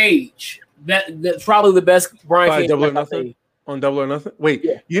Cage. That's probably the best Brian Cage Double or Nothing. On Double or Nothing. Wait,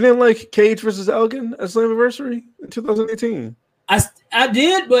 yeah. You didn't like Cage versus Elgin at Slammiversary in 2018? I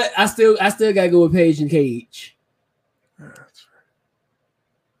did, but I still gotta go with Page and Cage. That's right.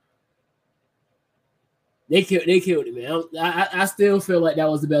 They killed it, man. I still feel like that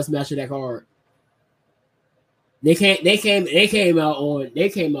was the best match of that card. They came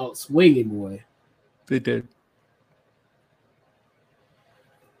out swinging, boy. They did.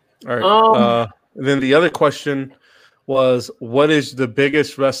 All right. And then the other question was, what is the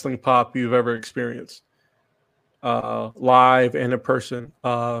biggest wrestling pop you've ever experienced, live and in person?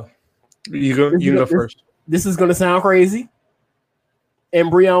 You go first. This is gonna sound crazy. And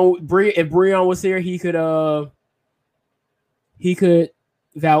if Breon was here, he could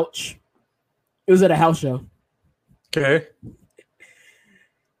vouch. It was at a house show. Okay.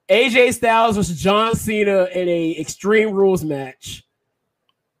 AJ Styles versus John Cena in a Extreme Rules match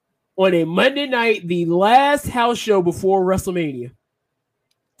on a Monday night, the last house show before WrestleMania.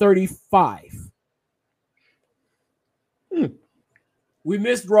 35. We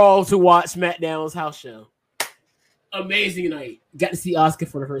missed Raw to watch SmackDown's house show. Amazing night. Got to see Oscar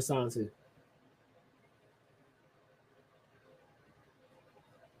for the first time too.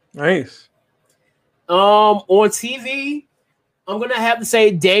 Nice. On TV, I'm gonna have to say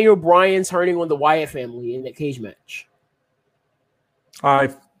Daniel Bryan turning on the Wyatt family in that cage match. I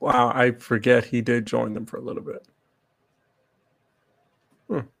forget he did join them for a little bit.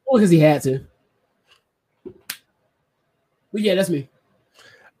 Well, because he had to. But yeah, that's me.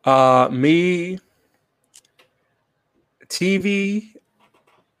 Me, TV,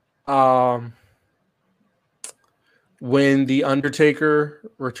 when The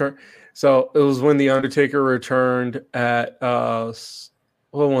Undertaker returned. So it was when The Undertaker returned at, what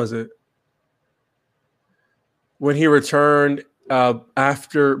was it? When he returned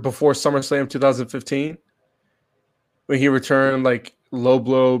before SummerSlam 2015, when he returned, like, low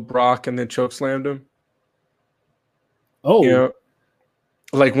blow Brock and then chokeslammed him. Oh. You know,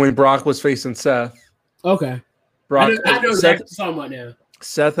 like when Brock was facing Seth. Okay. Brock, I know Seth, what you're talking about now.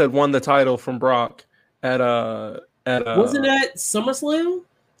 Seth had won the title from Brock at wasn't that SummerSlam?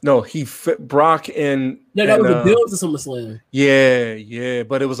 No, Brock and that was the build to SummerSlam. Yeah,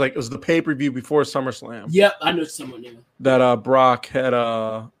 but it was the pay-per-view before SummerSlam. Yep, I know someone now. That Brock had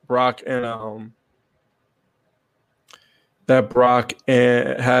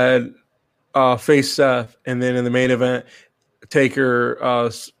faced Seth, and then in the main event, Taker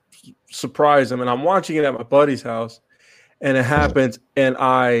surprised him. And I'm watching it at my buddy's house, and it happens, and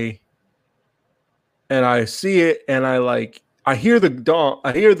I see it, and I hear the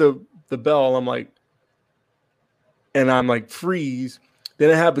bell. I'm like freeze. Then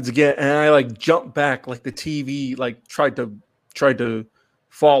it happens again, and I jump back, like the TV tried to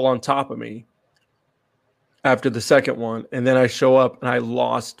fall on top of me after the second one, and then I show up and I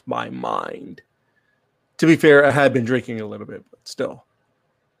lost my mind. To be fair, I had been drinking a little bit, but still.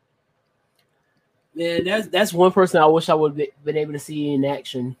 Man, that's one person I wish I would have been able to see in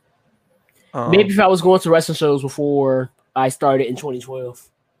action. Maybe if I was going to wrestling shows before I started in 2012.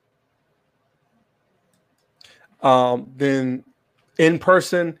 Then in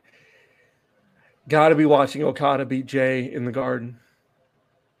person, gotta be watching Okada beat Jay in the Garden.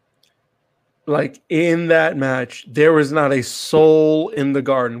 Like, in that match, there was not a soul in the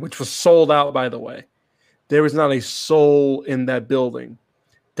Garden, which was sold out, by the way. There was not a soul in that building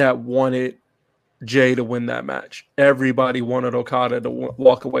that wanted Jay to win that match. Everybody wanted Okada to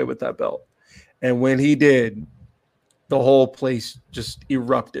walk away with that belt. And when he did, the whole place just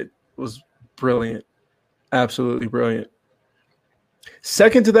erupted. It was brilliant. Absolutely brilliant.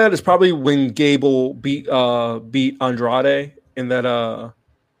 Second to that is probably when Gable beat Andrade in that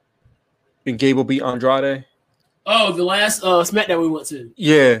when Gable beat Andrade. Oh, the last SmackDown we went to.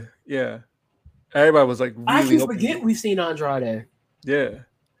 Yeah. Everybody was really I can forget we've seen Andrade. Yeah.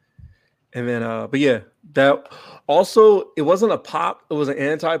 And then but yeah, that also, it wasn't a pop, it was an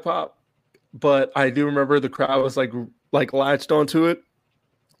anti-pop, but I do remember the crowd was like latched onto it.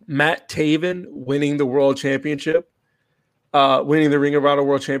 Matt Taven winning the world championship, winning the Ring of Honor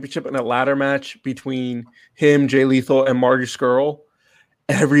World Championship in a ladder match between him, Jay Lethal, and Marty Scurll.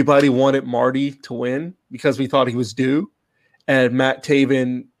 Everybody wanted Marty to win because we thought he was due. And Matt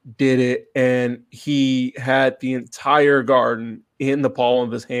Taven did it, and he had the entire Garden in the palm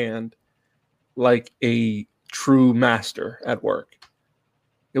of his hand like a true master at work.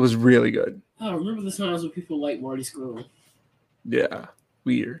 It was really good. I remember the times when people like Marty Scurll. Yeah,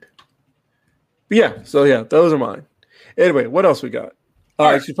 weird. But yeah, those are mine. Anyway, what else we got?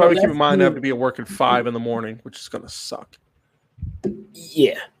 I should probably keep in mind I have to be at work at 5 a.m, which is going to suck.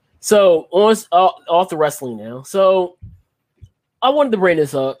 Yeah. So, off the wrestling now. So, I wanted to bring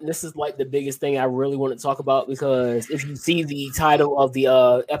this up. This is like the biggest thing I really want to talk about, because if you see the title of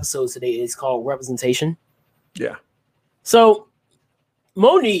the episode today, it's called Representation. Yeah. So,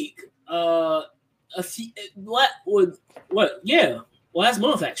 Monique, last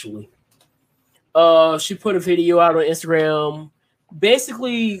month actually, she put a video out on Instagram,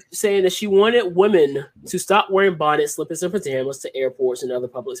 basically saying that she wanted women to stop wearing bonnets, slippers, and pajamas to airports and other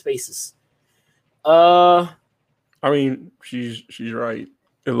public spaces. I mean, she's right.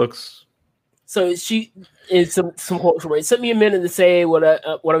 It looks. So she is some quotes from it. It took me a minute to say what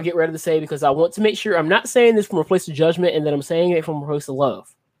I'm getting ready to say, because I want to make sure I'm not saying this from a place of judgment, and that I'm saying it from a place of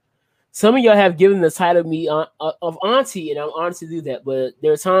love. Some of y'all have given the title me of auntie, and I'm honored to do that. But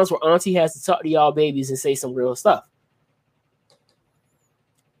there are times where auntie has to talk to y'all babies and say some real stuff.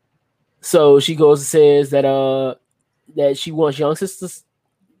 So she goes and says that she wants young sisters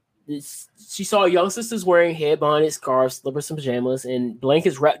she saw young sisters wearing head bonnets, scarves, slippers, and pajamas, and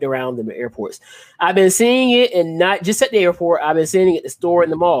blankets wrapped around them at airports. I've been seeing it, and not just at the airport. I've been seeing it at the store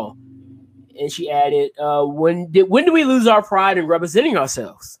and the mall. And she added, when did we lose our pride in representing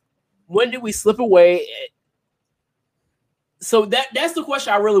ourselves? When did we slip away? So that's the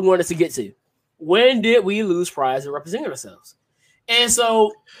question I really wanted to get to. When did we lose pride in representing ourselves? And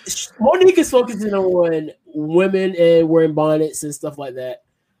so Monique is focusing on women and wearing bonnets and stuff like that.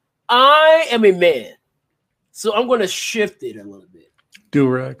 I am a man, so I'm going to shift it a little bit.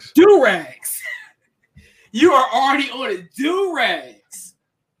 Do-rags. Do-rags. You are already on it. Do-rags.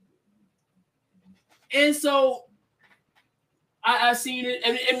 And so I've seen it.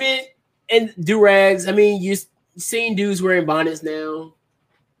 I mean, and do-rags. I mean, you've seen dudes wearing bonnets now.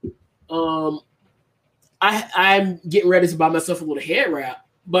 I'm getting ready to buy myself a little head wrap,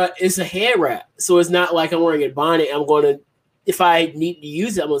 but it's a head wrap. So it's not like I'm wearing a bonnet. I'm going to, if I need to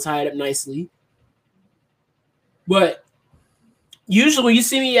use it, I'm going to tie it up nicely. But usually when you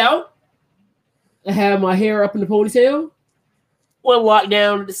see me out, I have my hair up in the ponytail, one locked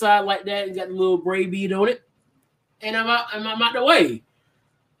down to the side like that, and got the little braid bead on it, and I'm out the way.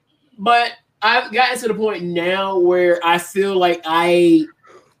 But I've gotten to the point now where I feel like I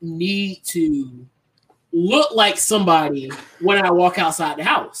need to look like somebody when I walk outside the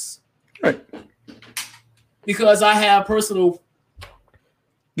house. Right. Because I have personal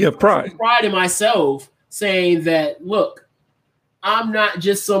pride in myself, saying that, look, I'm not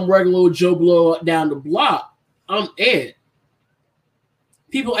just some regular Joe Blow down the block. I'm Ed.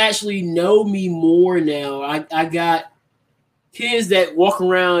 People actually know me more now. I got kids that walk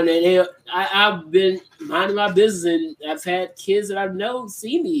around, and I've been minding my business, and I've had kids that I know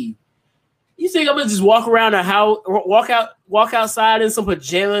see me. You think I'm gonna just walk around a house, walk outside in some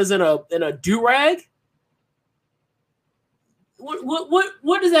pajamas and a do-rag?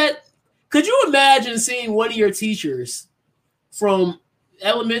 What is that? Could you imagine seeing one of your teachers from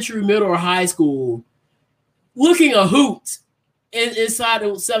elementary, middle, or high school looking a hoot inside the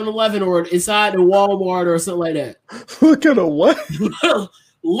 7-Eleven or inside the Walmart or something like that? Looking a what?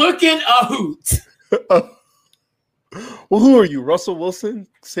 Looking a hoot. Well, who are you, Russell Wilson,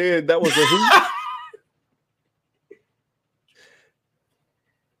 saying that was a hoot?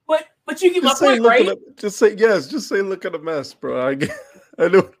 But you get my point, right? Just say yes. Just say look at a mess, bro. I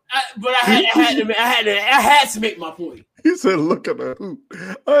know. But I had to make my point. He said look at a hoot.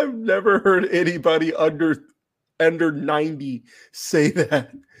 I've never heard anybody under 90 say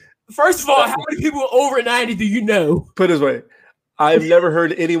that. First of all, how many people over 90 do you know? Put it this way, I've never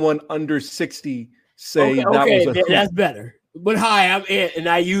heard anyone under 60 say that was a hoot. That's better. But hi, I'm Ed, and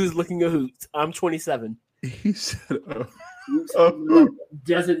I use looking a hoot. I'm 27. He said,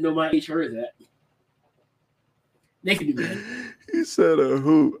 doesn't know my age heard that. They can do that. He said a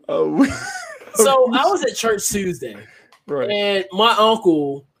hoot. So I was at church Tuesday, right? And my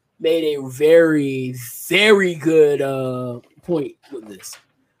uncle made a very, very good point with this.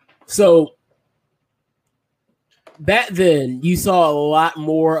 So back then, you saw a lot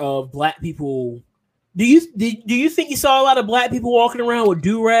more of black people. Do you think you saw a lot of black people walking around with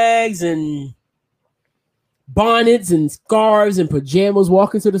do-rags and bonnets and scarves and pajamas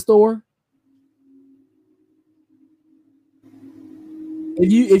walking to the store?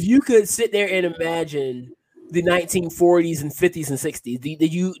 If you could sit there and imagine the 1940s and 50s and 60s,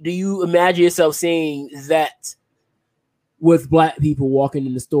 do you imagine yourself seeing that with black people walking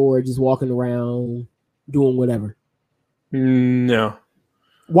in the store, just walking around doing whatever? No.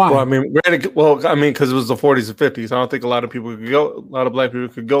 Why? Well, I mean, because it was the 40s and 50s. I don't think a lot of black people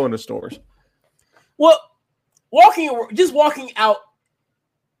could go into stores. Well, just walking out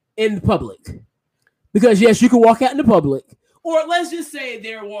in the public, because yes, you can walk out in the public, or let's just say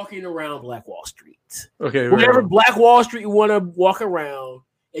they're walking around Black Wall Street. Okay, wherever Black Wall Street you want to walk around.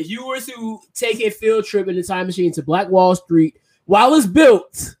 If you were to take a field trip in the time machine to Black Wall Street while it's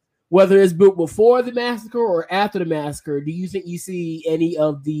built, whether it's built before the massacre or after the massacre, do you think you see any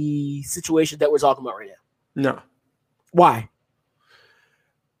of the situations that we're talking about right now? No. Why?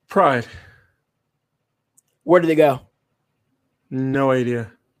 Pride. Where did they go? No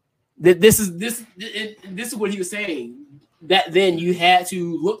idea. This is what he was saying. That then you had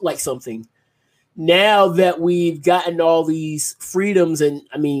to look like something. Now that we've gotten all these freedoms, and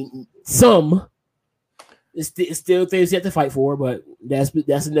I mean, it's still things you have to fight for, but that's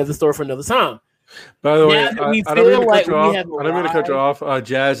another story for another time. By the way, I don't mean to cut you off.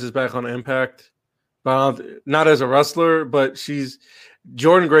 Jazz is back on Impact, not as a wrestler, but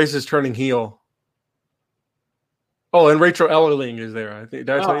Jordan Grace is turning heel. Oh, and Rachel Ellerling is there. I think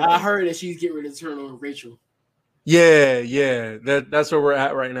that's. I heard that she's getting ready to turn on Rachel. Yeah. That's where we're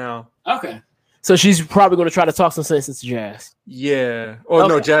at right now. Okay. So she's probably going to try to talk some sense into Jazz. Yeah. Oh,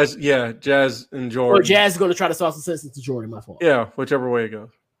 no, Jazz. Yeah, Jazz and Jordan. Or Jazz is going to try to talk some sense into Jordan, my fault. Yeah, whichever way it goes.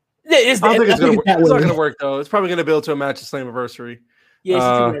 I don't think it's going to work. It's not going to work, though. It's probably going to build to a match at Slammiversary. Yeah, she's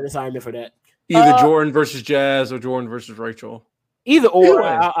going to an assignment for that. Either Jordan versus Jazz or Jordan versus Rachel. Either or,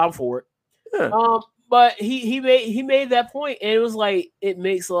 I'm for it. Yeah. But he made that point, and it was like it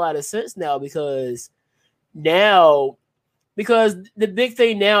makes a lot of sense now because the big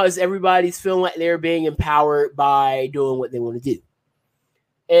thing now is everybody's feeling like they're being empowered by doing what they want to do.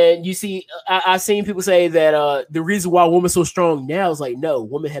 And you see, I've seen people say that the reason why women are so strong now is like, no,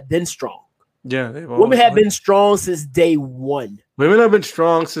 women have been strong. Yeah, women have been strong since day one. Women have been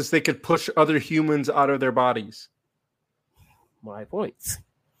strong since they could push other humans out of their bodies. My points.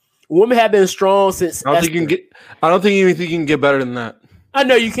 Women have been strong since. I don't think you can get better than that. I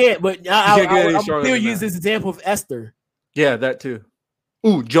know you can't, but I'll still use this example of Esther. Yeah, that too.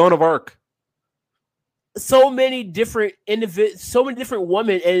 Ooh, Joan of Arc. So many different so many different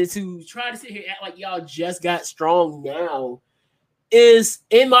women, and to try to sit here and act like y'all just got strong now is,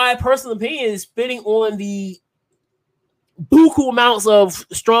 in my personal opinion, spitting on the buku amounts of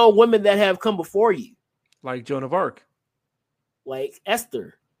strong women that have come before you. Like Joan of Arc. Like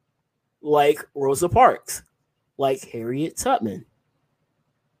Esther. Like Rosa Parks. Like Harriet Tubman.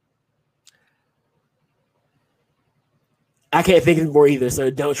 I can't think of more either,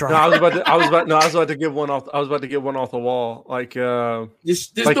 so don't try. No, I was about to give one off. I was about to get one off the wall, like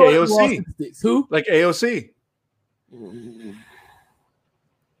just like AOC. Who? Like AOC.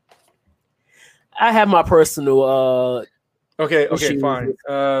 I have my personal. Okay, fine.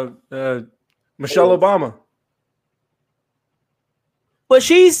 Michelle Obama. But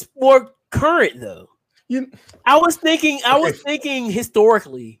she's more current, though. I was thinking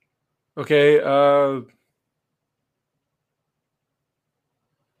historically. Okay.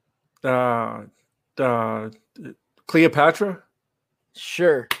 Cleopatra?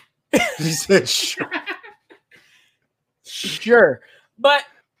 Sure. He said sure. Sure. But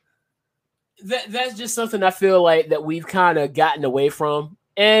that's just something I feel like that we've kind of gotten away from.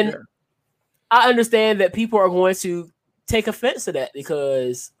 And yeah. I understand that people are going to take offense to that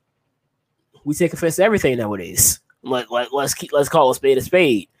because we take offense to everything nowadays. Like let's call a spade a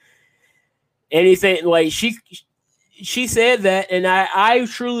spade. Anything like she said that, and I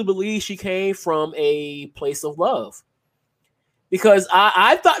truly believe she came from a place of love. Because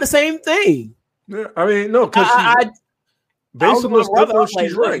I thought the same thing. Yeah, I mean, no, because based on those stuff,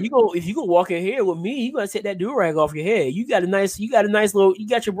 she's right. If you go walk in here with me, you gotta take that do-rag off your head. You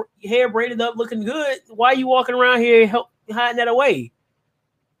got your hair braided up, looking good. Why are you walking around here hiding that away?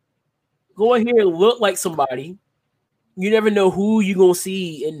 Go in here and look like somebody. You never know who you're gonna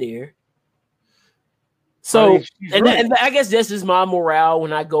see in there. So, and I guess that's just my morale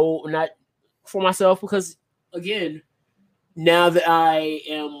when I go, not for myself, because again, now that I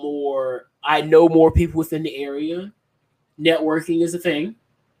know more people within the area. Networking is a thing.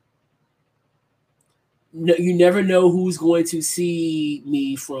 No, you never know who's going to see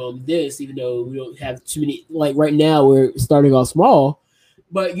me from this, even though we don't have too many. Like right now, we're starting off small,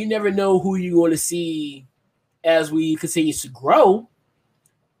 but you never know who you're going to see as we continue to grow.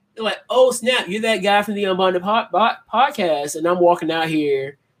 They're like, oh snap, you're that guy from the Unbonded podcast, and I'm walking out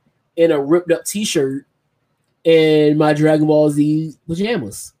here in a ripped up T-shirt and my Dragon Ball Z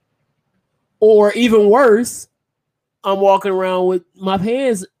pajamas, or even worse, I'm walking around with my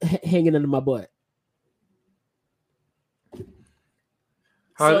pants hanging under my butt.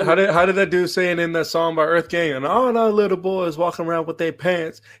 How did that dude saying in that song by Earth Gang? And all our little boys walking around with their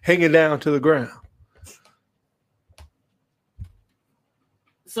pants hanging down to the ground.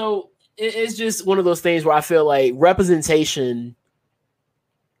 So it's just one of those things where I feel like representation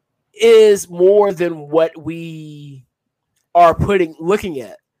is more than what we are looking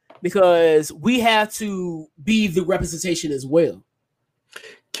at, because we have to be the representation as well.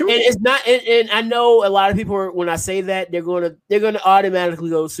 It's not, and I know a lot of people when I say that they're gonna automatically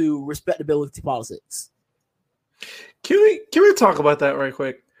go to respectability politics. Can we talk about that right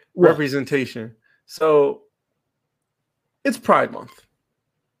quick? What? Representation. So it's Pride Month.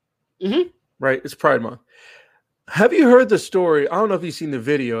 Mm-hmm. Right? It's Pride Month. Have you heard the story? I don't know if you've seen the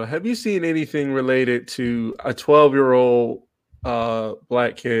video. Have you seen anything related to a 12-year-old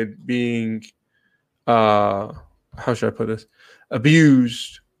black kid being, how should I put this,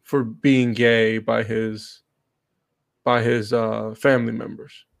 abused for being gay by his family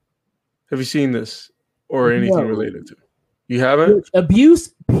members? Have you seen this or anything related to it? You haven't?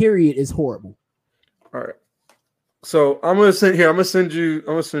 Abuse, period, is horrible. All right. So I'm gonna send you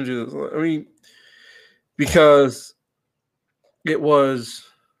this. I mean, because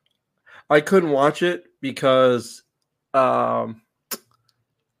I couldn't watch it because I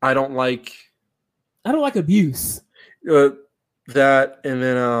don't like abuse. That, and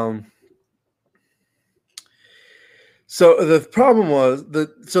then so the problem was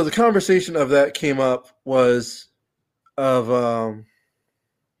the conversation of that came up was of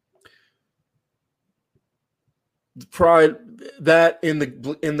pride that in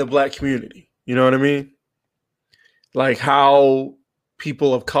the black community. You know what I mean? Like how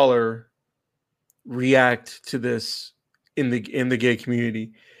people of color react to this in the gay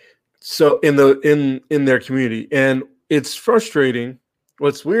community. So in their community, and it's frustrating.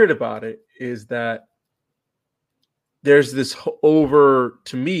 What's weird about it is that there's this to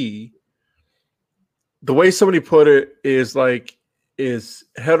me, the way somebody put it is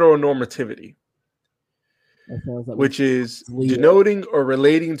heteronormativity, which is denoting or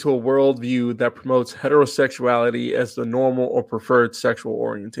relating to a worldview that promotes heterosexuality as the normal or preferred sexual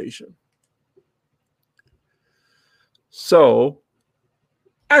orientation. So,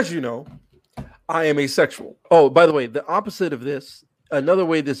 as you know, I am asexual. Oh, by the way, the opposite of this, another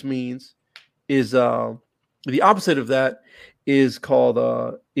way this means is the opposite of that is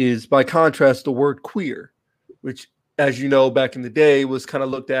called is by contrast the word queer, which, as you know, back in the day was kind of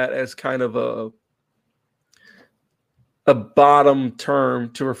looked at as kind of a bottom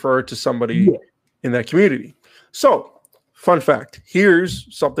term to refer to somebody in that community. So, fun fact, here's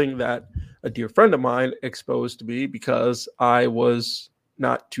something that a dear friend of mine exposed to me because I was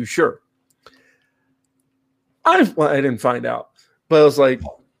not too sure. I didn't find out, but I was like,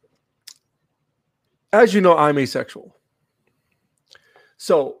 as you know, I'm asexual.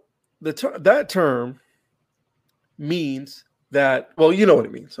 So that term means that, well, you know what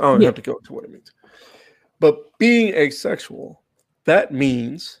it means. I don't have to go into what it means. But being asexual, that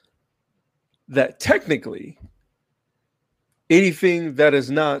means that technically anything that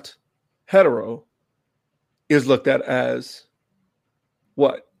is not hetero is looked at as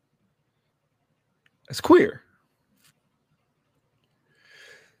what? As queer.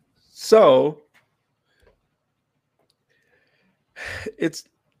 So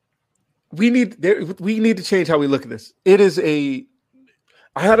we need to change how we look at this. I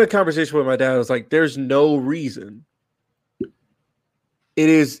had a conversation with my dad. I was like, there's no reason. It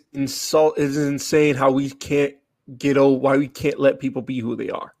is insane how we can't why we can't let people be who they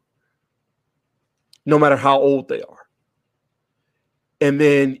are, no matter how old they are. And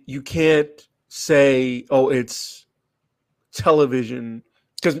then you can't say, oh, it's television,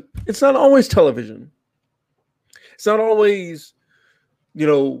 because it's not always television. It's not always,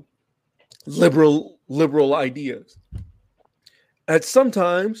 liberal ideas. And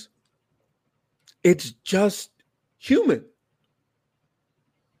sometimes it's just human.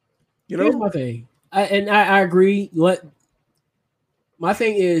 Here's my thing. I agree. My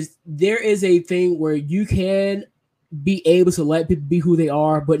thing is, there is a thing where you can be able to let people be who they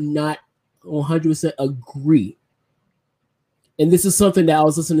are, but not 100% agree. And this is something that I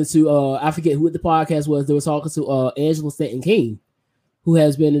was listening to. I forget who the podcast was. They were talking to Angela Stanton King, who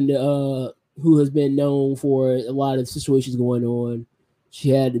has been who has been known for a lot of situations going on. She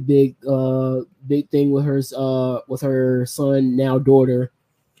had a big thing with her son, now daughter,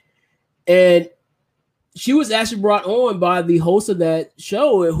 and she was actually brought on by the host of that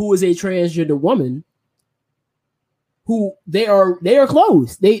show, who is a transgender woman. Who they are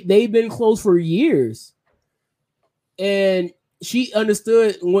close. They've been close for years, and she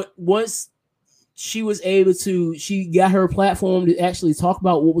understood once she was able to. She got her platform to actually talk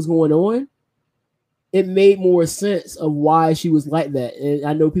about what was going on. It made more sense of why she was like that, and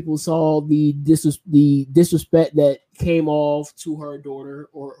I know people saw the disrespect that came off to her daughter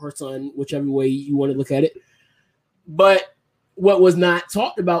or her son, whichever way you want to look at it. But what was not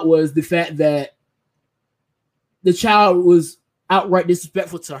talked about was the fact that the child was outright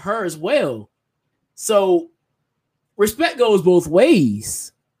disrespectful to her as well. So respect goes both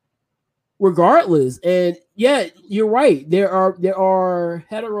ways, regardless. And yeah, you're right. There are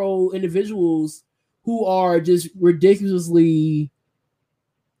hetero individuals who are just ridiculously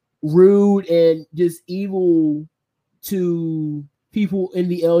rude and just evil to people in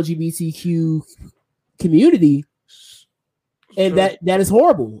the LGBTQ community. And that is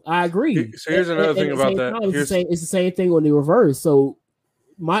horrible. I agree. So here's another thing about that. It's the same thing on the reverse. So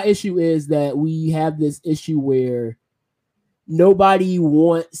my issue is that we have this issue where nobody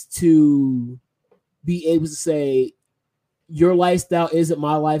wants to be able to say your lifestyle isn't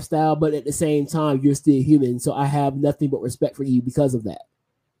my lifestyle, but at the same time, you're still human. So I have nothing but respect for you because of that.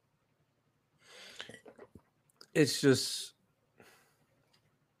 It's just,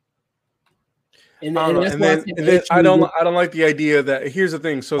 And then I don't like the idea that here's the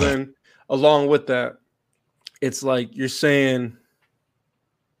thing. So then along with that, it's like you're saying.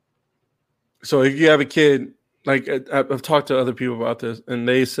 So if you have a kid, like I've talked to other people about this, and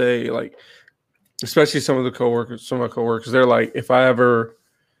they say like, especially some of my coworkers, they're like, if I ever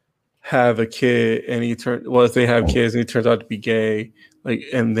have a kid and if they have kids and he turns out to be gay, like,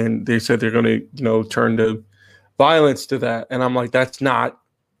 and then they said they're going to, turn to violence to that. And I'm like, that's not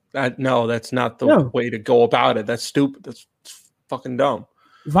the way to go about it. That's stupid. That's fucking dumb.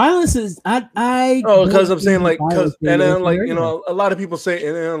 Violence is because I'm saying like and then like a lot of people say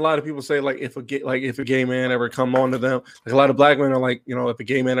like if a gay man ever come on to them, like a lot of black men are like, if a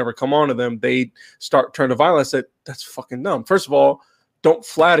gay man ever come on to them, they turn to violence. That's fucking dumb. First of all, don't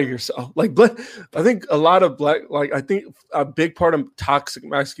flatter yourself. Like I think a lot of I think a big part of toxic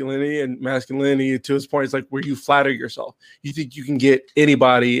masculinity to his point is like where you flatter yourself. You think you can get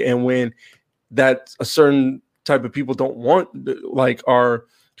anybody, and when that a certain type of people don't want, like, are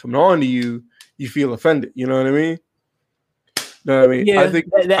coming on to you, you feel offended. You know what I mean? Yeah, I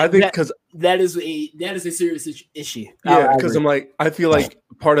think because that is a serious issue. Yeah, because I'm like, I feel like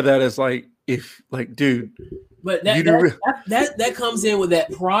part of that is like, if like, dude, but that comes in with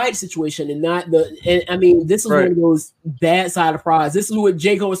that pride situation, and not and I mean, this is one of those bad side of pride. This is what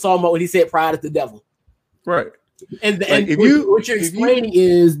Jacob was talking about when he said pride is the devil. Right. And what you're explaining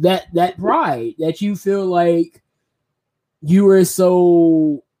is that pride that you feel like you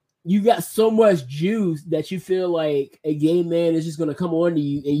got so much juice that you feel like a gay man is just going to come on to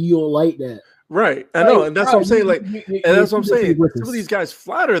you and you don't like that. Right. I know. And that's what I'm saying. Like, and that's what I'm saying. Some of these guys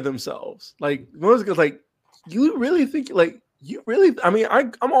flatter themselves. Like, most guys, like, you really think, like, I mean,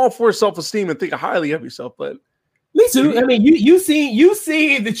 I'm all for self-esteem and think highly of yourself, but me too. I mean, you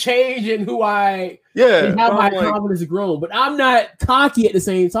see the change in who and how my confidence has grown, but I'm not cocky at the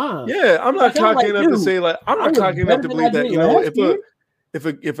same time. Yeah, I'm not cocky enough to say like I'm not cocky enough to believe that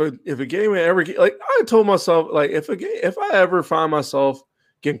if a gay man ever like I told myself like if I ever find myself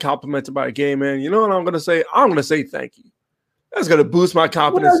getting complimented by a gay man, you know what I'm gonna say? I'm gonna say thank you. That's gonna boost my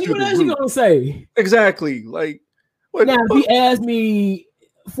confidence. What else you gonna say? Exactly. Like now if he asked me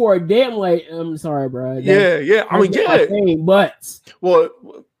for a damn, like, I'm sorry, bro. Yeah. I mean, yeah. But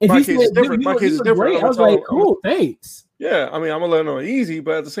if my case is different. My case is different. I was like, cool, thanks. Yeah, I mean, I'm gonna let him know easy,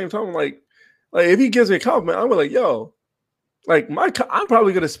 but at the same time, I'm like if he gives me a compliment, I'm like, yo, like I'm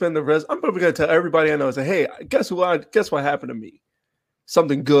probably gonna spend the rest. I'm probably gonna tell everybody I know, say, hey, guess what happened to me?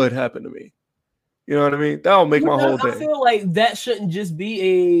 Something good happened to me. You know what I mean? That'll make my whole day. I feel like that shouldn't just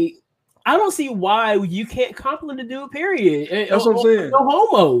be I don't see why you can't compliment a dude. Period. That's what I'm saying. No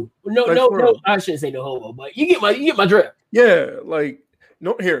homo. No. I shouldn't say no homo, but you get my drift. Yeah, like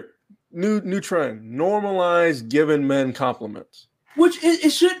new trend. Normalize giving men compliments. Which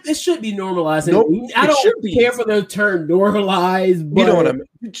it should be normalized. Nope, I don't care for the term normalize. But, you know what I mean.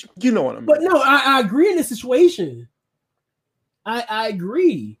 You know what I mean. But no, I agree in this situation. I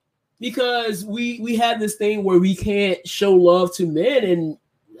agree because we have this thing where we can't show love to men, and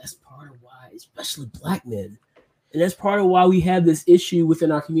that's part of why, especially black men, and that's part of why we have this issue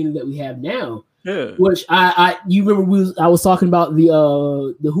within our community that we have now. Yeah. Which you remember I was talking about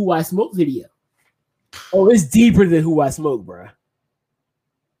the Who I Smoke video. Oh, it's deeper than Who I Smoke, bro.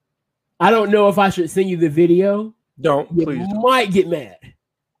 I don't know if I should send you the video. Don't, you please. Might get mad.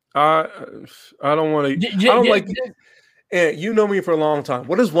 I don't want to. I don't like. And you know me for a long time.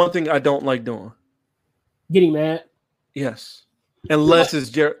 What is one thing I don't like doing? Getting mad. Yes, unless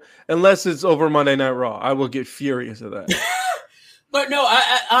it's over Monday Night Raw, I will get furious at that. But no,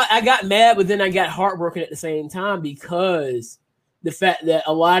 I got mad, but then I got heartbroken at the same time because the fact that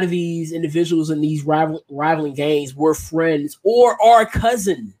a lot of these individuals in these rivaling gangs were friends or are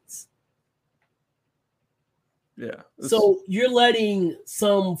cousins. Yeah. So you're letting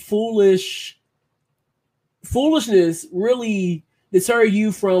some foolishness really deter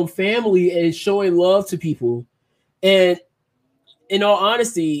you from family and showing love to people. And in all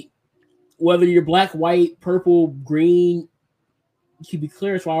honesty, whether you're black, white, purple, green, to be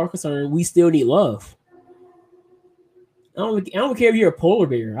clear, as far as I'm concerned, we still need love. I don't care if you're a polar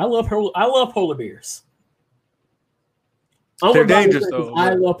bear. I love polar bears. They're dangerous, though.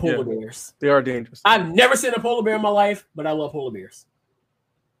 I love polar bears. They are dangerous. I've never seen a polar bear in my life, but I love polar bears.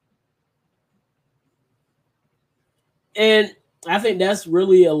 And I think that's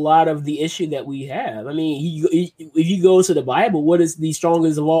really a lot of the issue that we have. I mean, if you go to the Bible, what is the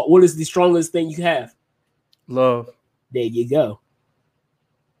strongest of all? What is the strongest thing you have? Love. There you go.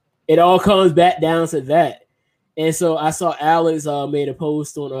 It all comes back down to that. And so I saw Alex made a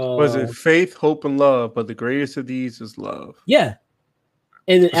post on was it faith, hope, and love, but the greatest of these is love. Yeah.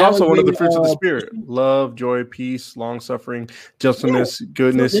 And it's also one of the fruits of the spirit: love, joy, peace, long suffering, gentleness,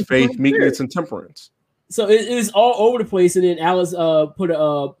 goodness, faith, meekness, and temperance. So it is all over the place. And then Alice put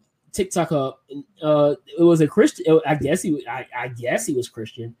a TikTok up. It was a Christian. I guess he was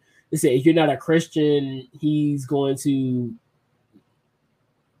Christian. They said if you're not a Christian, he's going to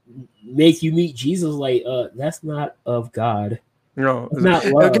make you meet Jesus. Like that's not of God. No, not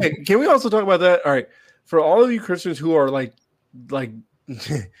love. Okay. Can we also talk about that? All right, for all of you Christians who are like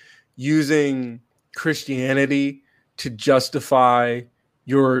using Christianity to justify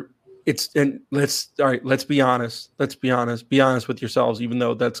your let's be honest. Let's be honest. Be honest with yourselves, even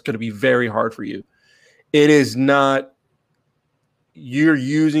though that's going to be very hard for you. It is not. You're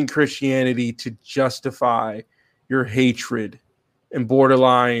using Christianity to justify your hatred and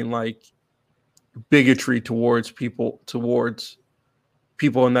borderline like bigotry towards people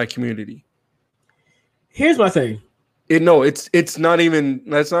in that community. Here's my thing. It's not even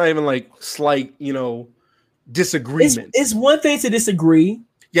like slight, disagreement. It's one thing to disagree.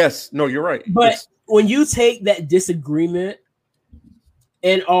 Yes, no, you're right. But when you take that disagreement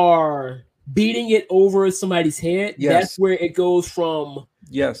and are beating it over somebody's head, that's where it goes from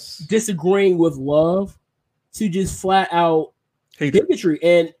disagreeing with love to just flat out hatred. Bigotry.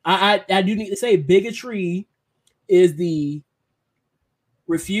 And I do need to say bigotry is the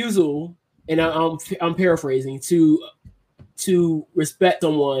refusal, and I'm paraphrasing, to respect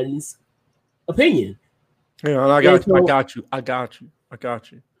someone's opinion. Yeah, I got you.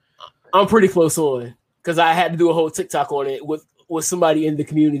 I'm pretty close on because I had to do a whole TikTok on it with somebody in the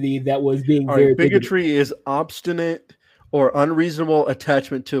community that was being very bigotry is obstinate or unreasonable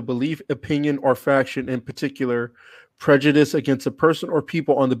attachment to a belief, opinion, or faction, in particular, prejudice against a person or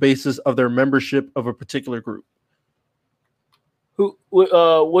people on the basis of their membership of a particular group.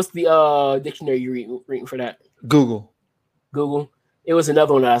 What's the dictionary you reading for that? Google. It was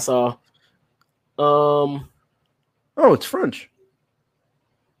another one that I saw. It's French.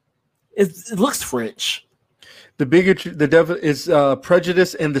 It looks French. The bigotry, the devil is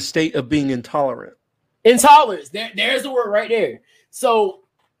prejudice and the state of being intolerant. Intolerance. There's the word right there. So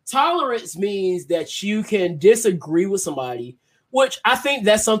tolerance means that you can disagree with somebody, which I think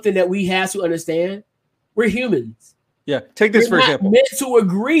that's something that we have to understand. We're humans. Yeah. Take this for example. Meant to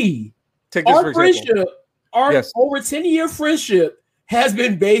agree. Take this for example. Our over 10-year friendship has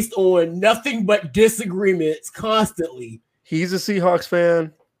been based on nothing but disagreements constantly. He's a Seahawks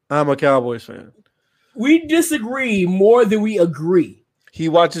fan. I'm a Cowboys fan. We disagree more than we agree. He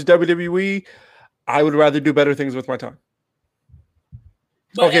watches WWE. I would rather do better things with my time.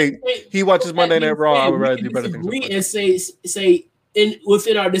 But he watches Monday Night Raw. I would rather do better things with my time. And say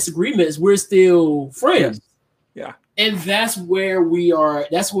within our disagreements, we're still friends. Yeah. And that's where we are.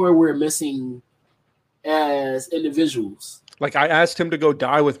 That's where we're missing as individuals. Like I asked him to go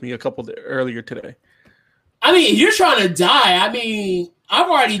die with me earlier today. I mean, if you're trying to die, I mean, I've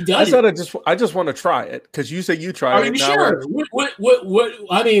already done it. I just want to try it because you say you try it. Are you sure? What?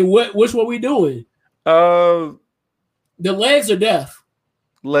 I mean, which one we doing? The legs are death.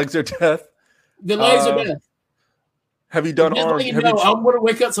 Legs are death. The legs are death. Have you done arms? I'm going to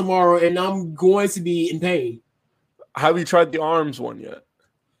wake up tomorrow and I'm going to be in pain. Have you tried the arms one yet?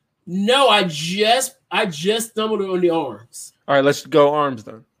 No, I just stumbled on the arms. All right, let's go arms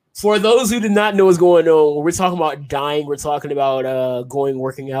then. For those who did not know what's going on, when we're talking about dying, we're talking about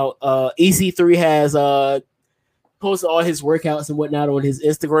working out. EC3 has posted all his workouts and whatnot on his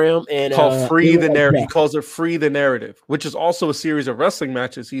Instagram and called Free the Narrative. He calls it Free the Narrative, which is also a series of wrestling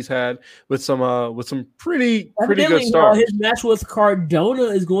matches he's had with some pretty good stars. His match with Cardona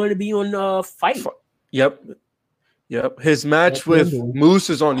is going to be on Fight. Yep. His match with Moose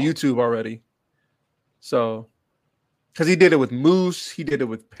is on YouTube already. So, because he did it with Moose, he did it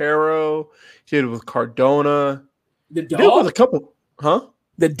with Pero, he did it with Cardona. The dog? He did it with a couple, huh?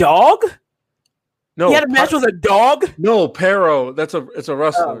 The dog? No, he had a match with a dog. No, Pero. It's a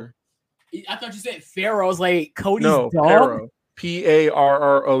wrestler. I thought you said Pharaoh. I was like Cody's dog. Pero. Parrow. It's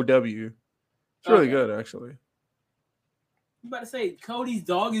really good, actually. I'm about to say Cody's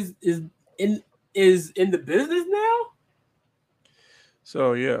dog is in the business now.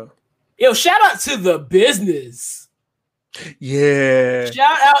 So yeah. Yo, shout out to the business. Yeah.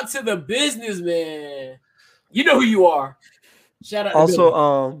 Shout out to the business, man. You know who you are. Shout out.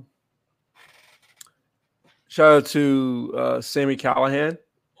 Also, shout out to Sami Callihan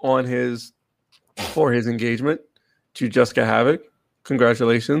for his engagement to Jessica Havoc.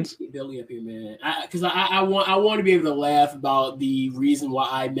 Congratulations. Billy up here, man. Because I want to be able to laugh about the reason why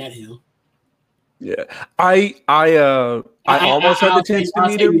I met him. Yeah, I almost had the chance to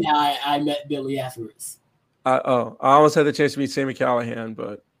meet him. I met Billy afterwards. I almost had the chance to meet Sami Callihan,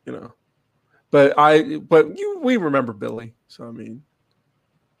 but you know, we remember Billy, so I mean,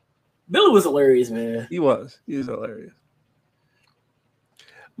 Billy was hilarious, man. He was hilarious.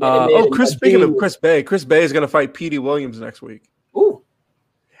 Speaking of Chris Bay is going to fight Petey Williams next week. Ooh.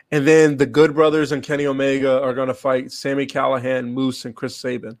 And then the Good Brothers and Kenny Omega are going to fight Sami Callihan, Moose, and Chris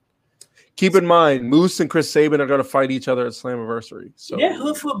Sabin. Keep in mind, Moose and Chris Sabin are going to fight each other at Slammiversary. So yeah,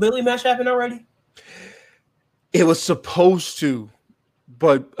 Hoodfoot Billy match happened already? It was supposed to,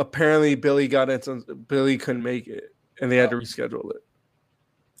 but apparently Billy couldn't make it, and they had to reschedule it.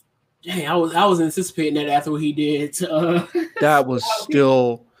 Dang, I was anticipating that after what he did. That was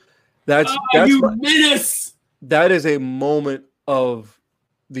still that's menace. That is a moment of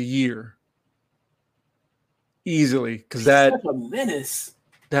the year, easily, because that a menace.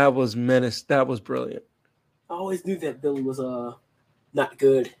 That was menace. That was brilliant. I always knew that Billy was not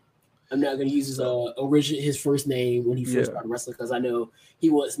good. I'm not going to use his first name when he first started wrestling because I know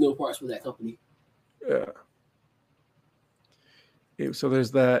he wants no parts with that company. Yeah. So there's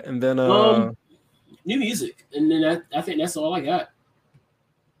that, and then new music, and then I think that's all I got.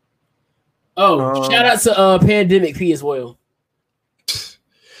 Oh, shout out to Pandemic P as well.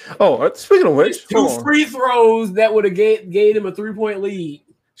 Oh, speaking of which, 2 free throws that would have gave him a 3-point lead.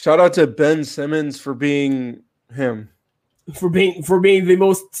 Shout out to Ben Simmons for being him, for being the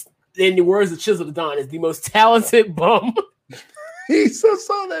most, in the words of Chisel the Don, is the most talented bum. He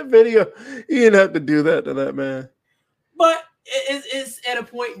saw that video. He didn't have to do that to that man, but. It's at a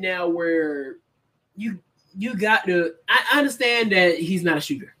point now where you got to. I understand that he's not a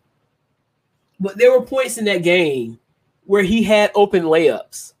shooter, but there were points in that game where he had open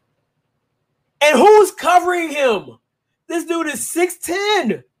layups, and who's covering him? This dude is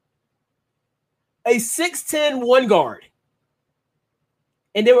 6'10", a 6'10" one guard,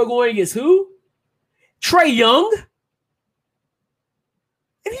 and they were going against who? Trae Young.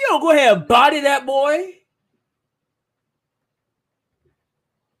 If you don't go ahead and body that boy.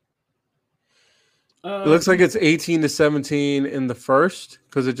 It looks like it's 18-17 in the first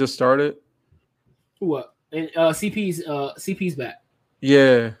because it just started. What? And CP's back.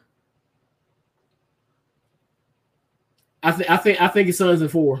 Yeah. I think it's Suns in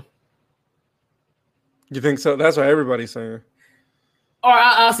 4. You think so? That's what everybody's saying. All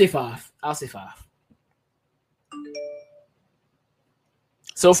right, I'll say 5.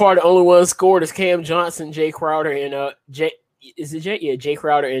 So far, the only one scored is Cam Johnson, Jay Crowder, and Jay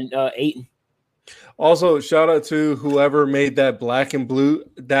Crowder and Ayton. Also, shout out to whoever made that black and blue,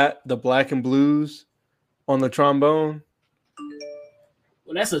 the black and blues on the trombone.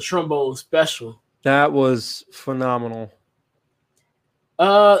 Well, that's a trombone special. That was phenomenal.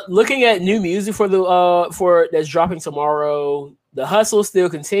 Looking at new music for that's dropping tomorrow. The Hustle Still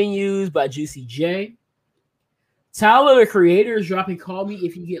Continues by Juicy J. Tyler, the Creator, is dropping Call Me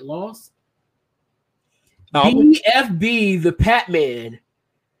If You Get Lost. BFB, the Pat Man.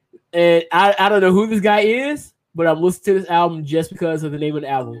 And I don't know who this guy is, but I'm listening to this album just because of the name of the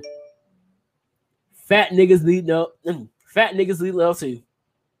album. Fat Niggas Need Love Too.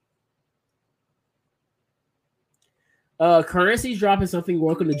 Currency's dropping something.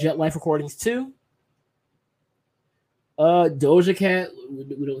 Welcome to Jet Life Recordings 2. Doja Cat,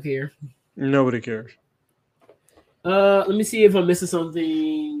 we don't care. Nobody cares. Let me see if I'm missing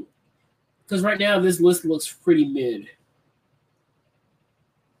something. Because right now this list looks pretty mid.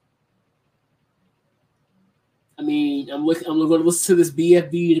 I mean, I'm going to listen to this BFB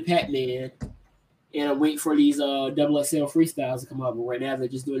the Pac-Man, and I'm waiting for these XXL freestyles to come up. But right now they're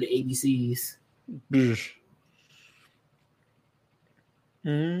just doing the ABCs.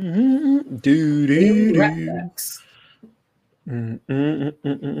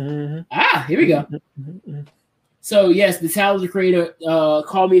 Here we go. So yes, the Tyler the Creator,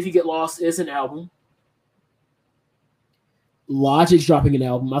 Call Me If You Get Lost is an album. Logic's dropping an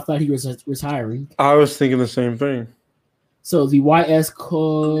album. I thought he was retiring. I was thinking the same thing. So the YS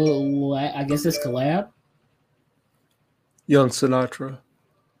collab, I guess it's collab. Young Sinatra.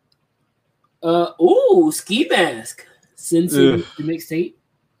 Ski Mask. Cincy the mixtape.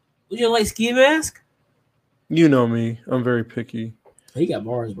 Would you like Ski Mask? You know me. I'm very picky. He got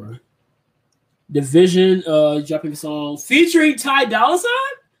bars, bro. Division dropping a song featuring Ty Dolla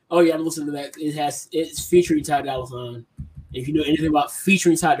 $ign. Oh yeah, I'm listening to that. It's featuring Ty Dolla $ign. If you know anything about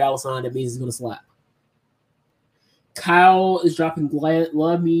featuring Ty Dolla $ign, that means it's gonna slap. Kyle is dropping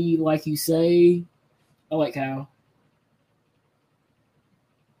Love Me Like You Say. I like Kyle.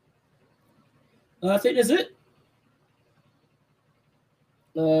 I think that's it.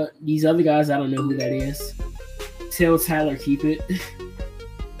 These other guys, I don't know who that is. Tell Tyler Keep It.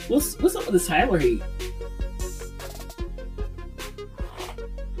 What's up with this Tyler hate?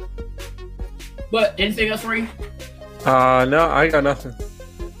 But anything else for you? No, I got nothing.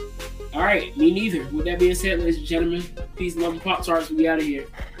 All right, me neither. With that being said, ladies and gentlemen, peace, love, and Pop-Tarts. We out of here.